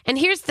also. And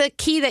here's the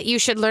key that you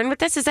should learn with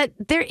this is that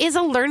there is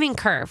a learning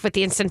curve with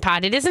the Instant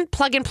Pot. It isn't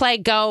plug and play,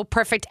 go,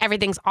 perfect,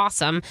 everything's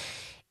awesome.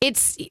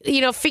 It's,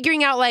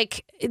 figuring out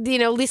like,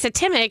 Lisa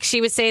Timmick,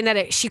 she was saying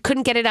that she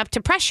couldn't get it up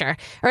to pressure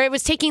or it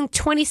was taking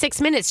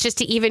 26 minutes just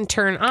to even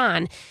turn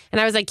on.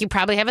 And I was like, you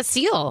probably have a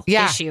seal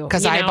issue.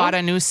 Because I bought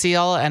a new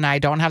seal and I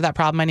don't have that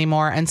problem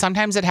anymore. And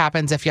sometimes it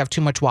happens if you have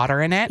too much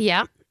water in it.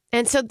 Yeah.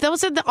 And so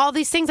those are all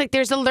these things, like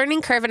there's a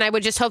learning curve, and I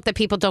would just hope that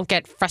people don't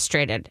get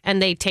frustrated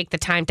and they take the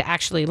time to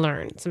actually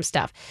learn some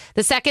stuff.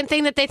 The second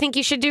thing that they think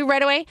you should do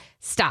right away,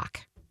 stock.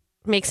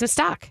 Make some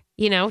stock,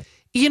 and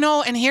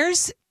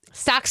here's...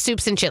 stock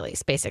soups and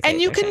chilies, basically.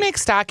 And you can make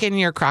stock in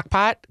your crock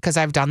pot, because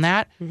I've done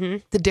that. Mm-hmm.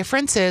 The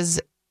difference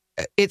is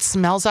it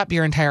smells up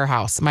your entire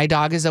house. My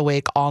dog is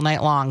awake all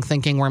night long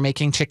thinking we're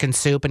making chicken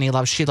soup,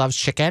 and she loves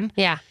chicken.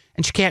 Yeah.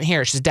 And she can't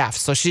hear. She's deaf.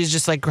 So she's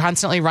just like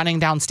constantly running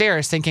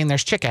downstairs thinking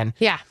there's chicken.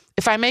 Yeah.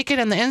 If I make it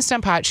in the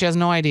Instant Pot, she has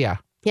no idea.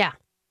 Yeah.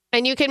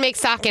 And you can make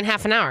stock in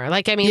half an hour.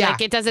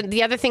 It doesn't,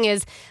 the other thing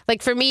is,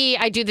 like for me,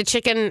 I do the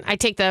chicken, I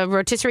take the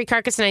rotisserie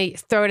carcass and I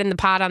throw it in the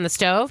pot on the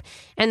stove.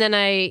 And then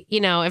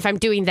if I'm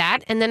doing that,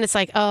 and then it's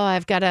like, oh, I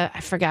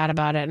forgot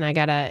about it. And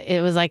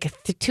it was like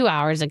 2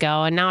 hours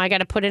ago. And now I got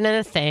to put it in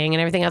a thing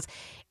and everything else.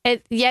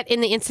 Yet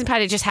in the Instant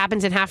Pot, it just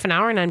happens in half an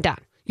hour and I'm done.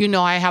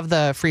 I have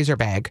the freezer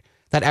bag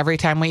that every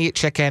time we eat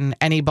chicken,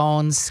 any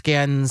bones,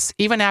 skins,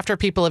 even after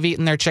people have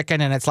eaten their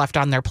chicken and it's left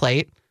on their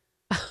plate,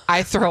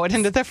 I throw it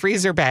into the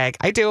freezer bag.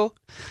 I do,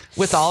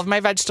 with all of my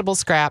vegetable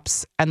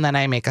scraps, and then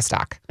I make a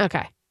stock.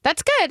 Okay.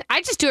 That's good.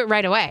 I just do it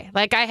right away.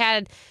 Like I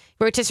had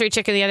rotisserie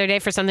chicken the other day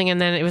for something, and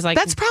then it was like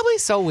That's probably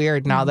so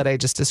weird now that I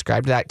just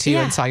described that to you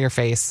Yeah. and saw your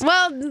face.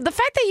 Well, the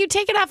fact that you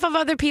take it off of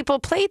other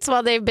people's plates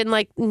while they've been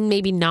like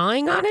maybe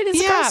gnawing on it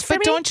is Yeah, gross for but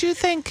me. don't you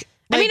think?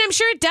 I mean, I'm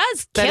sure it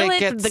does that kill it it,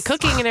 gets- the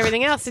cooking and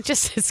everything else. It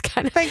just is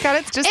kind of. Thank God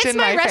it's just It's in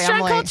my my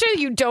restaurant family. culture.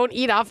 You don't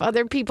eat off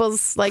other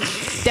people's like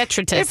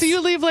detritus. If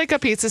you leave like a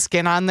piece of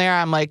skin on there,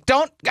 I'm like,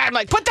 put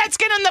that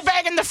skin in the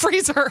bag in the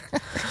freezer.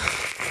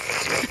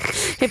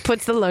 It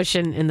puts the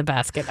lotion in the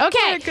basket.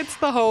 Okay. It gets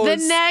the hose.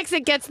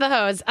 It gets the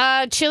hose.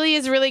 Chili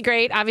is really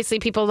great. Obviously,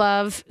 people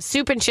love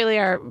soup and chili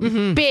are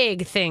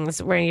big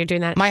things when you're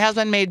doing that. My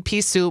husband made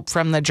pea soup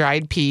from the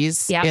dried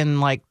peas Yep. in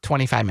like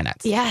 25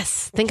 minutes.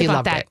 Yes. Think He about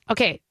loved that. it.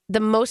 Okay. The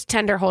most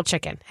tender whole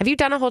chicken. Have you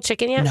done a whole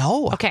chicken yet?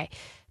 No. Okay.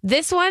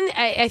 This one,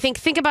 I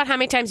think about how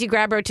many times you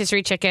grab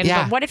rotisserie chicken.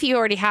 Yeah. But what if you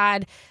already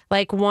had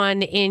like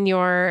one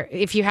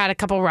if you had a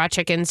couple raw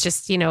chickens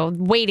just,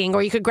 waiting,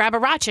 or you could grab a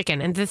raw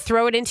chicken and just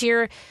throw it into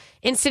your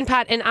Instant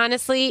Pot. And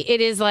honestly,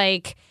 it is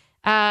like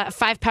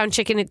 5-pound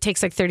chicken. It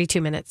takes like 32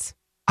 minutes.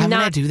 I'm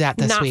going to do that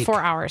this not week.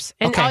 4 hours.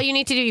 And Okay. all you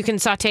need to do, you can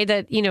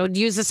saute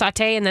use the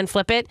saute and then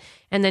flip it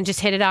and then just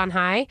hit it on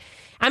high.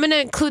 I'm going to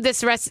include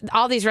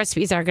all these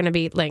recipes are going to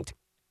be linked.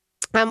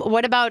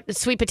 What about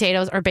sweet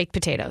potatoes or baked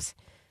potatoes?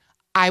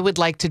 I would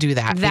like to do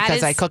that because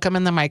is- I cook them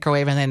in the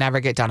microwave and they never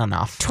get done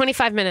enough.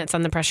 25 minutes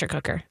on the pressure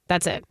cooker.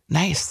 That's it.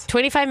 Nice.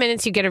 25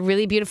 minutes, you get a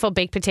really beautiful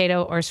baked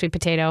potato or sweet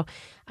potato.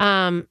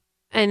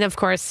 And of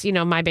course,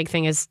 my big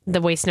thing is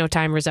the waste no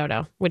time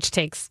risotto, which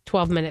takes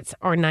 12 minutes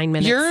or 9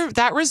 minutes.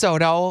 That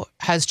risotto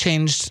has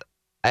changed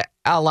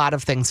a lot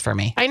of things for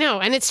me. I know.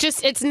 And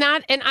it's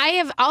not, and I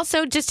have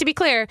also, just to be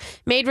clear,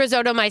 made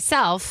risotto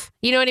myself.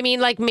 You know what I mean?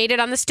 Like made it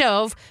on the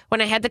stove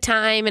when I had the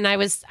time, and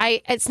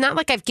it's not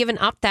like I've given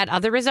up that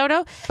other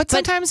risotto. But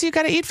sometimes you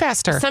got to eat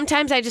faster.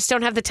 Sometimes I just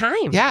don't have the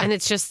time. Yeah. And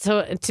it's just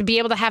to be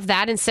able to have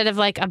that instead of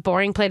like a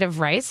boring plate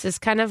of rice is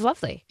kind of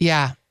lovely.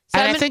 Yeah.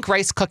 And I'm I think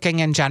rice cooking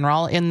in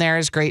general in there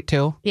is great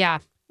too. Yeah.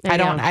 I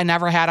know.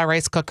 never had a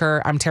rice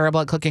cooker. I'm terrible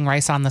at cooking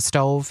rice on the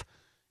stove.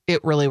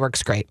 It really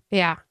works great.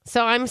 Yeah.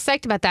 So I'm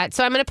psyched about that.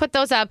 So I'm going to put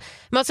those up.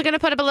 I'm also going to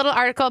put up a little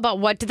article about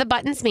what do the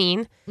buttons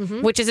mean,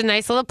 which is a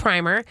nice little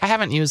primer. I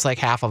haven't used like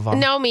half of them.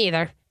 No, me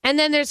either. And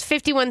then there's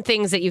 51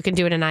 things that you can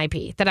do in an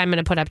IP that I'm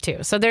going to put up too.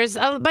 So there's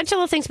a bunch of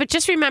little things, but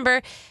just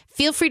remember,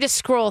 feel free to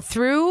scroll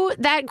through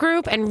that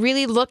group and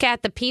really look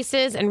at the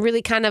pieces and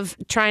really kind of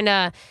trying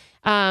to,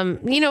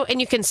 and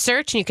you can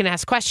search and you can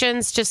ask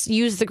questions. Just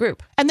use the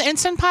group. And the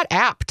Instant Pot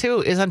app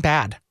too isn't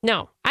bad.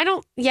 No, I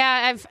don't.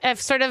 Yeah,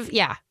 I've sort of,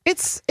 yeah.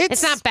 It's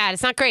It's not bad.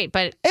 It's not great,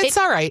 but It's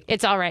all right.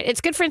 It's all right.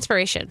 It's good for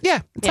inspiration.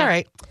 Yeah, it's all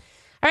right.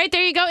 All right,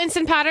 there you go,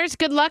 Instant Potters.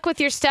 Good luck with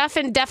your stuff,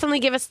 and definitely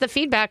give us the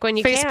feedback when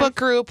you can. Facebook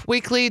group,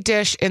 Weekly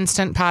Dish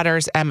Instant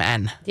Potters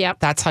MN. Yep.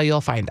 That's how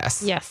you'll find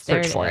us. Yes,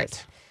 there Search for is.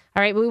 it.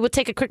 All right, we will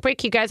take a quick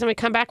break, you guys. When we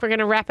come back, we're going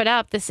to wrap it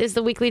up. This is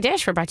the Weekly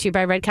Dish. We're brought to you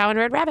by Red Cow and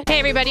Red Rabbit. Hey,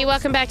 everybody,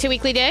 welcome back to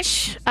Weekly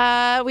Dish.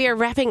 We are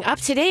wrapping up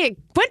today. It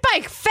went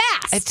by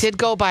fast. It did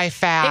go by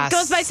fast. It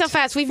goes by so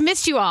fast. We've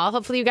missed you all.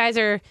 Hopefully, you guys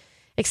are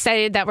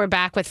excited that we're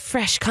back with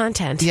fresh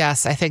content.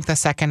 Yes, I think the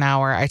second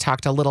hour I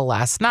talked a little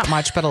less. Not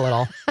much, but a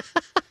little.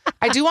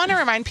 I do want to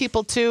remind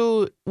people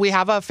too, we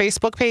have a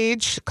Facebook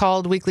page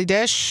called Weekly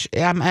Dish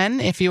MN.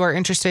 If you are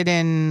interested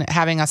in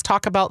having us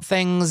talk about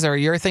things or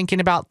you're thinking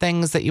about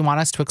things that you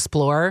want us to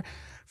explore,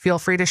 feel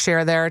free to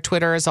share there.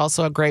 Twitter is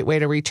also a great way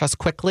to reach us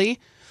quickly.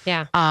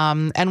 Yeah.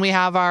 And we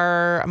have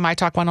our My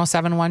Talk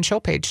 1071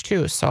 show page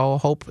too. So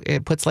hope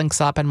it puts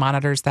links up and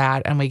monitors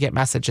that, and we get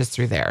messages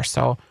through there.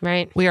 So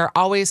Right. we are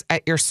always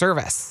at your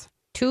service.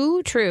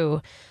 Too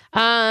true.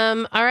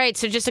 All right,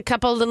 so just a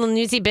couple little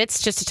newsy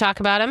bits just to talk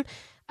about them.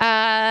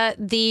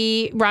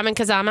 The Ramen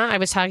Kazama I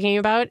was talking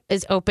about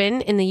is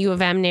open in the U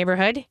of M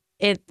neighborhood,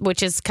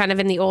 which is kind of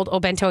in the old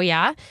Obento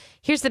Ya.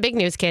 Here's the big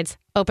news, kids.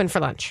 Open for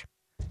lunch.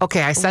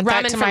 Okay, I sent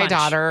that Ramen to for my lunch.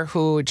 daughter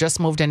who just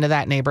moved into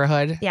that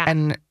neighborhood. Yeah.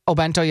 And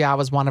Obento Ya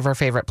was one of her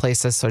favorite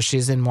places, so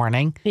she's in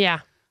mourning. Yeah.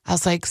 I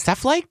was like,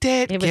 Steph liked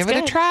it. It was Give it a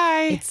good.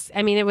 try.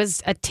 It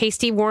was a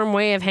tasty, warm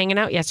way of hanging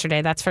out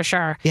yesterday, that's for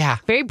sure. Yeah.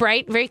 Very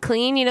bright, very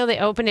clean. They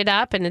opened it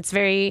up and it's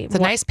very... It's a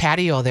nice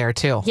patio there,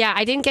 too. Yeah,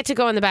 I didn't get to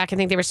go in the back. I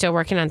think they were still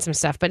working on some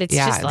stuff, but it's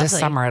just lovely. This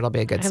summer it'll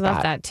be a good I spot.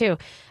 love that too.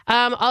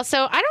 Also,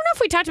 I don't know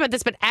if we talked about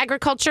this, but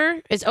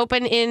agriculture is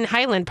open in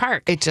Highland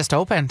Park. It just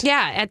opened.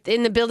 Yeah,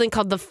 in the building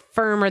called the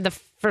Firm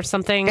or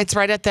something. It's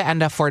right at the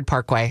end of Ford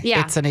Parkway. Yeah.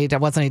 It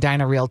was an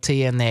Edina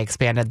Realty, and they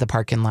expanded the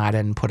parking lot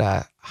and put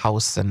a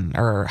house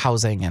or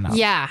housing and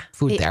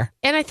food there.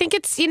 And I think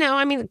it's,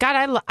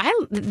 God,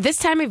 I this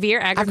time of year,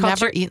 I've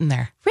agriculture. never eaten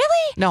there.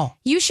 Really? No.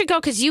 You should go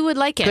because you would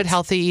like it. Good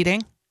healthy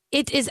eating.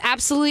 It is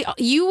absolutely,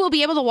 you will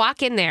be able to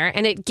walk in there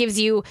and it tells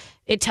you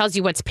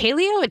what's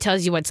paleo, it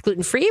tells you what's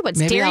gluten-free, what's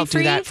Maybe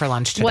dairy-free. I'll do that for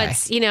lunch today.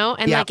 What's, and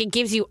Yep. like it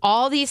gives you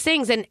all these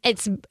things. And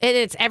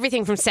it's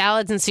everything from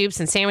salads and soups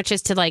and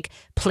sandwiches to like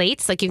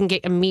plates. Like you can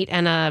get a meat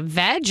and a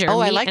veg or Oh,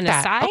 I meat like and that.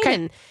 a side. Okay.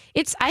 And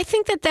I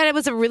think that it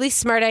was a really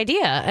smart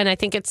idea. And I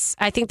think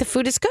the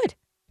food is good.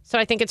 So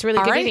I think it's really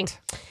All good right. eating.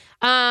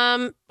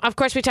 Of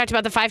course, we talked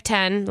about the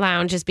 510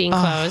 lounge is being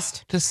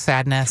closed. Just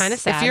sadness. Kinda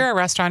sad. If you're a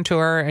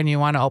restaurateur and you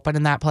want to open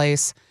in that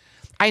place,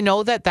 I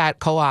know that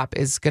co-op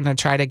is going to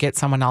try to get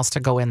someone else to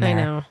go in there.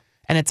 I know.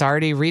 And it's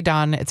already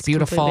redone. It's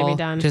beautiful.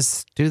 completely redone.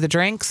 Just do the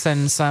drinks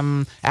and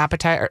some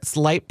appetite,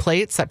 light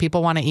plates that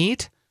people want to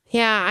eat.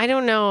 Yeah, I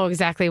don't know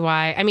exactly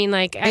why. I mean,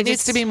 like, It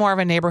needs to be more of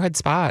a neighborhood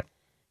spot.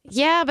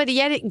 Yeah, but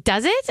yet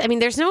does it? I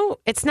mean, it's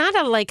not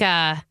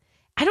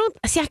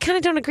I kind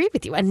of don't agree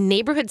with you. A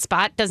neighborhood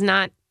spot does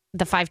not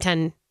the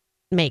 510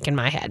 make in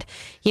my head,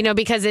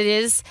 because it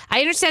is,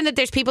 I understand that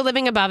there's people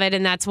living above it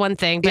and that's one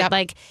thing, but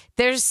Yep.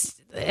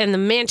 and the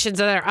mansions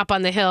that are up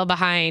on the hill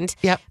behind.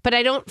 Yep. But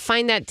I don't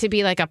find that to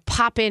be like a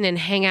pop in and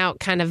hang out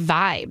kind of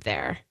vibe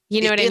there. You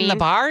know what I mean? In the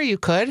bar, you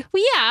could.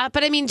 Well, yeah,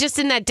 but I mean, just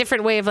in that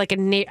different way of like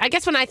I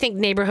guess when I think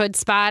neighborhood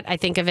spot, I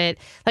think of it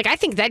like I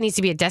think that needs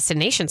to be a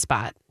destination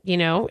spot.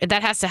 That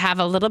has to have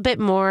a little bit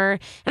more.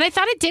 And I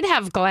thought it did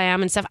have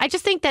glam and stuff. I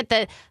just think that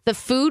the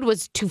food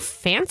was too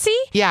fancy.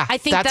 Yeah, I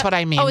think that's what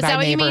I mean is by that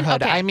what you mean?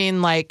 neighborhood. Okay. I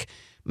mean, like,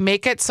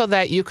 make it so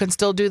that you can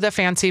still do the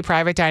fancy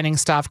private dining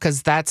stuff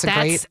because that's a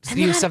great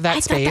use of that I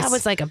space. thought that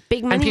was like a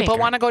big money and people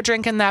maker. want to go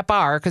drink in that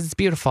bar because it's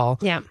beautiful.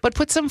 Yeah. But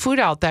put some food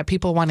out that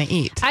people want to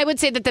eat. I would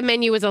say that the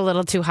menu was a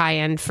little too high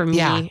end for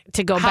me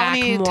to go How back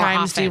many more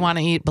times do you often. want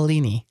to eat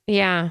Bellini?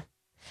 Yeah.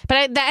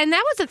 But and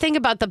that was the thing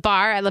about the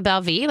bar at La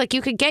Belle Vie. Like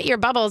you could get your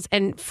bubbles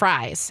and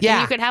fries. Yeah.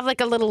 And you could have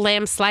like a little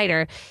lamb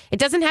slider. It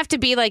doesn't have to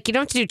be like, you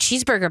don't have to do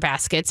cheeseburger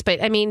baskets.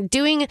 But I mean,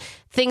 doing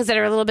things that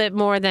are a little bit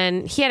more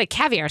than, he had a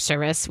caviar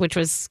service, which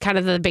was kind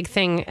of the big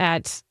thing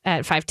at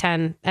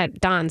 510 at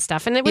Dawn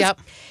stuff. And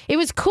it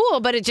was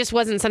cool, but it just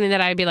wasn't something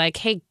that I'd be like,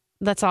 hey,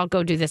 let's all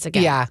go do this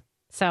again. Yeah.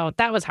 So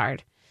that was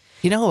hard.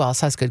 You know who else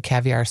has good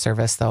caviar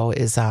service though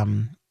is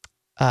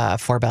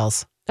Four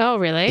Bells. Oh,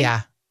 really?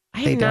 Yeah.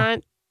 I they am do. not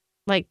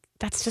like,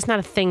 that's just not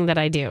a thing that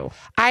I do.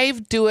 I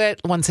do it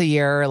once a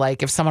year.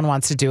 Like if someone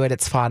wants to do it,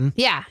 it's fun.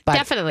 Yeah, But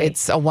definitely.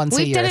 it's a once a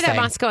We've year done it thing. at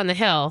Moscow on the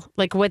Hill,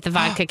 like with the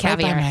vodka Right by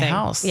caviar my thing.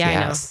 house, Yeah,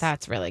 yes. I know.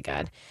 That's really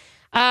good.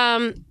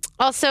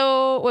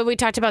 Also, when we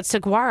talked about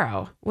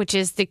Saguaro, which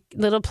is the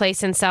little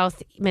place in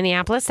South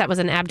Minneapolis, that was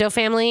an Abdo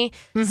family,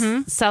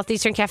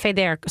 Southwestern Cafe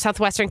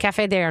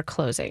they are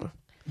closing.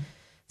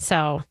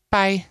 So,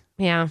 Bye.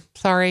 yeah,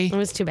 Sorry. it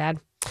was too bad.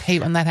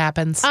 Hate when that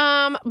happens.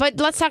 But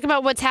let's talk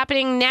about what's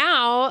happening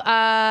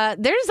now.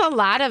 There's a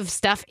lot of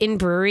stuff in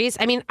breweries.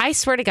 I mean, I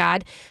swear to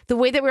God, the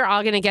way that we're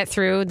all going to get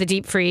through the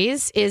deep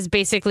freeze is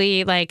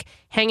basically like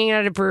hanging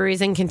out at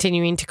breweries and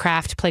continuing to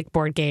play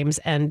board games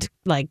and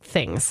like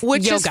things.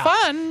 Which is Yoga.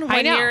 fun I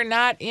when know. you're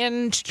not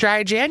in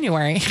dry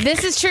January.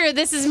 This is true.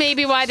 This is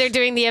maybe why they're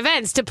doing the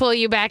events to pull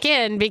you back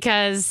in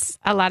because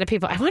a lot of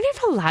people, I wonder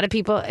if a lot of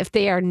people, if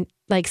they are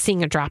like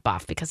seeing a drop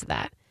off because of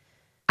that.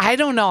 I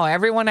don't know.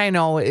 Everyone I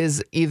know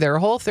is either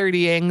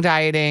Whole30ing,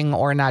 dieting,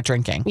 or not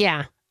drinking.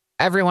 Yeah.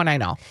 Everyone I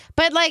know.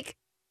 But like,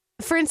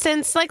 for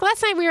instance, like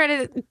last night we were at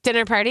a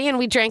dinner party and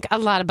we drank a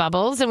lot of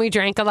bubbles and we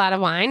drank a lot of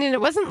wine. And it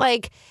wasn't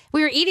like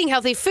we were eating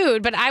healthy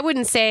food, but I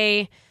wouldn't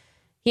say,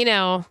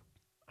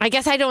 I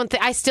guess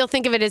I still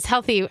think of it as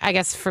healthy. I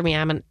guess for me,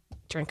 I'm a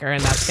drinker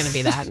and that's going to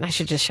be that. And I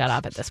should just shut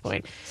up at this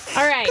point.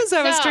 All right. Because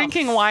I was so-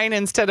 drinking wine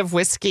instead of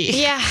whiskey.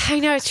 Yeah, I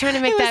know. I was trying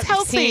to make It was that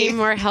healthy. seem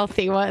more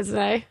healthy, wasn't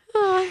I?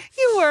 Oh.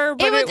 You were,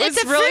 but it was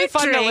it's a really fruit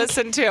fun drink. to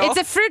listen to. It's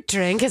a fruit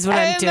drink is what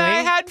I'm and doing.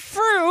 I had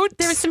fruit.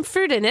 There was some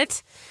fruit in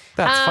it.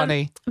 That's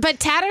funny. But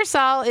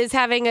Tattersall is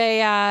having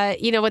a,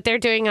 what they're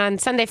doing on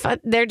Sunday.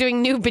 They're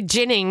doing New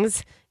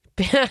Beginnings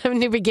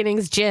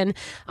gin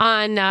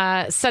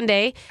on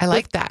Sunday. I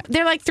like that.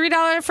 They're like $3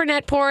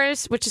 Fernet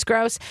pours, which is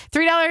gross.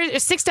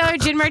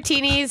 $6 gin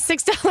martinis,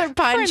 $6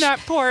 punch. Nut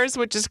pours,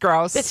 which is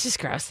gross. It's just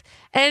gross.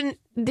 And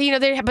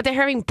they're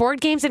having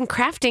board games and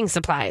crafting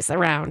supplies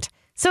around.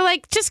 So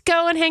like, just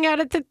go and hang out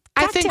at the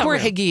I cocktail think we're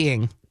room.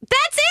 higgying.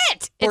 That's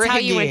it. It's We're how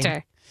you higgying.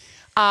 winter.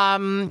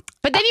 Um,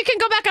 But then you can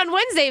go back on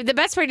Wednesday. The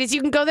best part is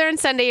you can go there on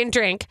Sunday and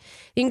drink.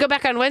 You can go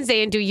back on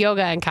Wednesday and do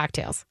yoga and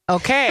cocktails.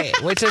 okay,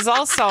 which is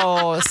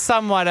also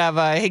somewhat of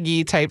a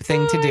higgy type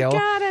thing to do. Oh my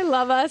God, I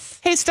love us.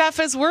 Hey, Steph,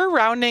 as we're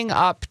rounding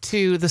up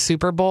to the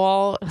Super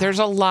Bowl, there's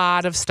a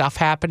lot of stuff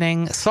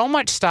happening. So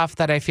much stuff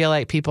that I feel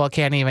like people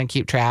can't even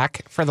keep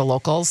track for the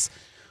locals.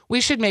 We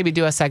should maybe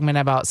do a segment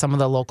about some of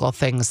the local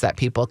things that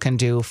people can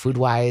do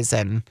food-wise.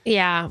 And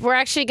Yeah, I'm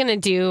actually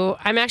going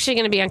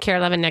to be on Care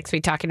 11 next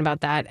week talking about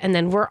that. And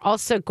then we're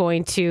also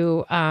going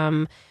to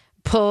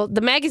the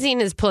magazine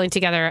is pulling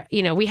together,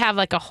 we have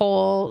like a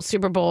whole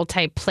Super Bowl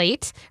type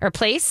place,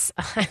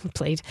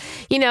 that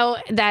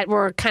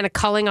we're kind of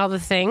culling all the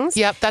things.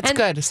 Yep, that's And-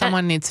 good.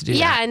 Someone needs to do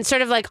Yeah, that. and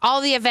sort of like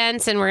all the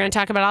events, and we're going to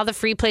talk about all the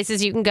free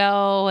places you can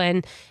go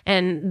and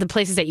the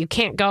places that you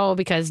can't go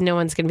because no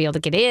one's going to be able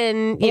to get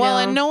in. You know?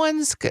 And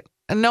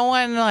no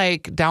one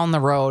like down the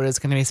road is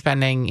going to be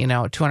spending,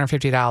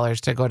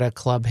 $250 to go to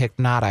Club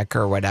Hypnotic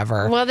or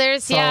whatever. Well,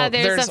 there's So a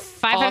there's all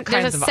 $500,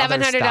 there's kinds a of other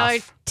 $700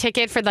 stuff.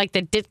 ticket for like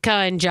the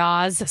Ditka and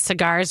Jaws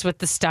cigars with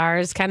the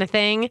stars kind of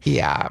thing.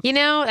 Yeah.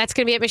 That's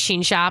going to be at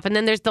Machine Shop, and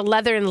then there's the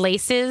Leather and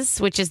Laces,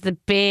 which is the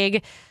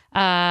big,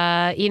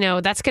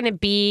 that's going to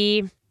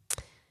be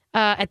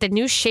at the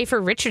new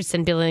Schaefer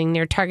Richardson building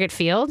near Target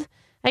Field,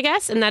 I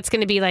guess. And that's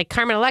going to be like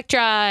Carmen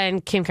Electra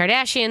and Kim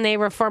Kardashian. They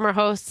were former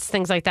hosts,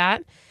 things like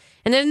that.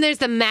 And then there's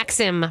the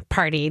Maxim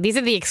party. These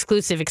are the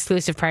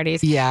exclusive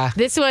parties. Yeah.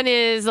 This one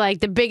is like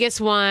the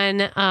biggest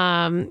one.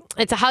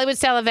 It's a Hollywood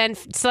style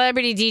event,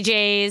 celebrity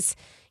DJs,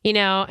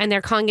 and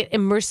they're calling it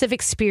immersive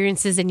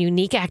experiences and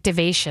unique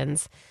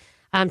activations.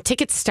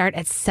 Tickets start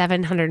at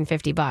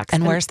 $750.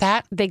 And where's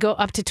that? They go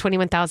up to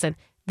 $21,000.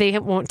 They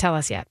won't tell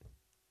us yet.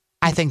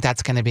 I think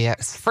that's going to be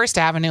it. First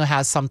Avenue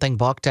has something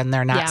booked, and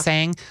they're not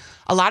saying.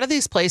 A lot of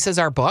these places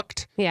are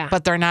booked,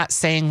 but they're not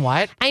saying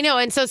what. I know.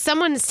 And so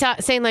someone's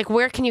saying, like,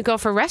 where can you go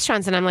for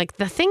restaurants? And I'm like,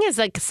 the thing is,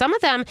 like, some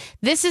of them,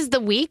 this is the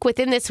week.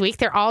 Within this week,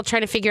 they're all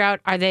trying to figure out,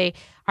 are they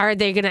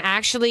going to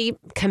actually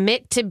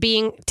commit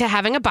to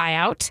having a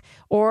buyout,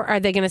 or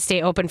are they going to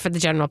stay open for the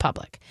general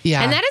public?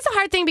 Yeah. And that is a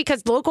hard thing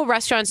because local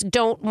restaurants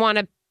don't want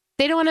to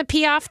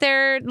pee off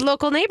their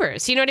local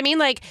neighbors. You know what I mean?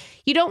 Like,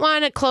 you don't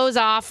want to close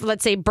off,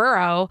 let's say,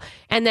 Borough,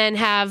 and then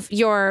have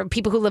your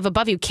people who live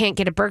above you can't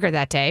get a burger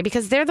that day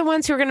because they're the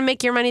ones who are going to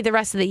make your money the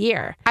rest of the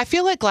year. I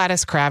feel like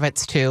Gladys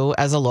Kravitz, too,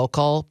 as a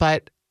local,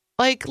 but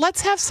like,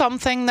 let's have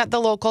something that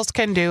the locals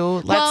can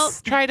do.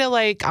 Let's try to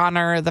like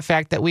honor the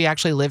fact that we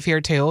actually live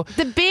here, too.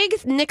 The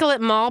big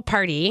Nicollet Mall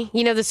party,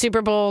 the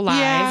Super Bowl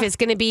Live, is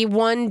going to be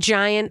one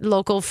giant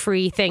local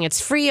free thing. It's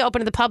free,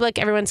 open to the public.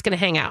 Everyone's going to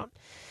hang out.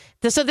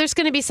 So there's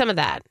going to be some of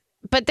that.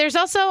 But there's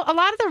also a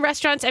lot of the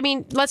restaurants. I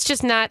mean, let's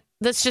just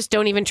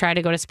don't even try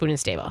to go to Spoon and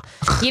Stable.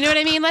 You know what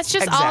I mean? Let's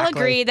just all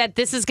agree that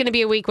this is going to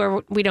be a week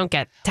where we don't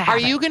get to have Are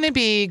you going to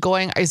be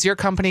going, is your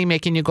company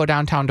making you go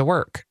downtown to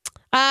work?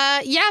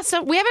 Yeah,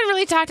 so we haven't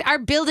really talked, our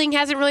building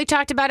hasn't really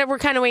talked about it. We're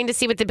kind of waiting to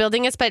see what the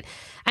building is. But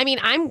I mean,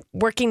 I'm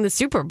working the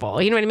Super Bowl.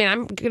 You know what I mean?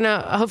 I'm going to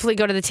hopefully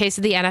go to the Taste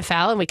of the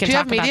NFL and we can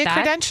talk about that. Do you have media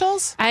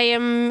credentials? I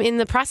am in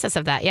the process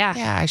of that, yeah.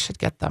 Yeah, I should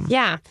get them.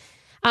 Yeah.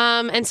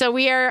 And so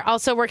we are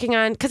also working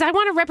on, because I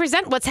want to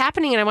represent what's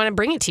happening and I want to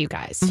bring it to you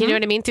guys. You know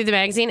what I mean? Through the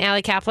magazine,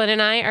 Allie Kaplan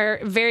and I are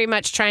very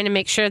much trying to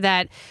make sure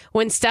that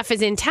when stuff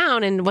is in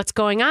town and what's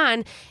going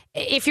on,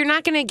 if you're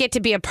not going to get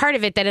to be a part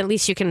of it, then at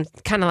least you can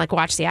kind of like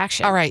watch the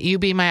action. All right, you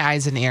be my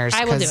eyes and ears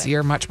because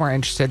you're much more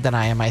interested than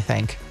I am, I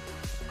think.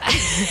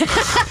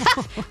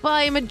 Well,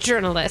 I am a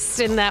journalist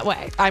in that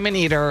way. I'm an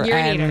eater, You're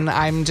an and eater.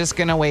 I'm just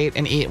going to wait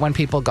and eat when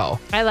people go.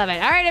 I love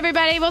it. All right,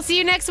 everybody. We'll see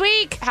you next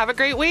week. Have a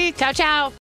great week. Ciao, ciao.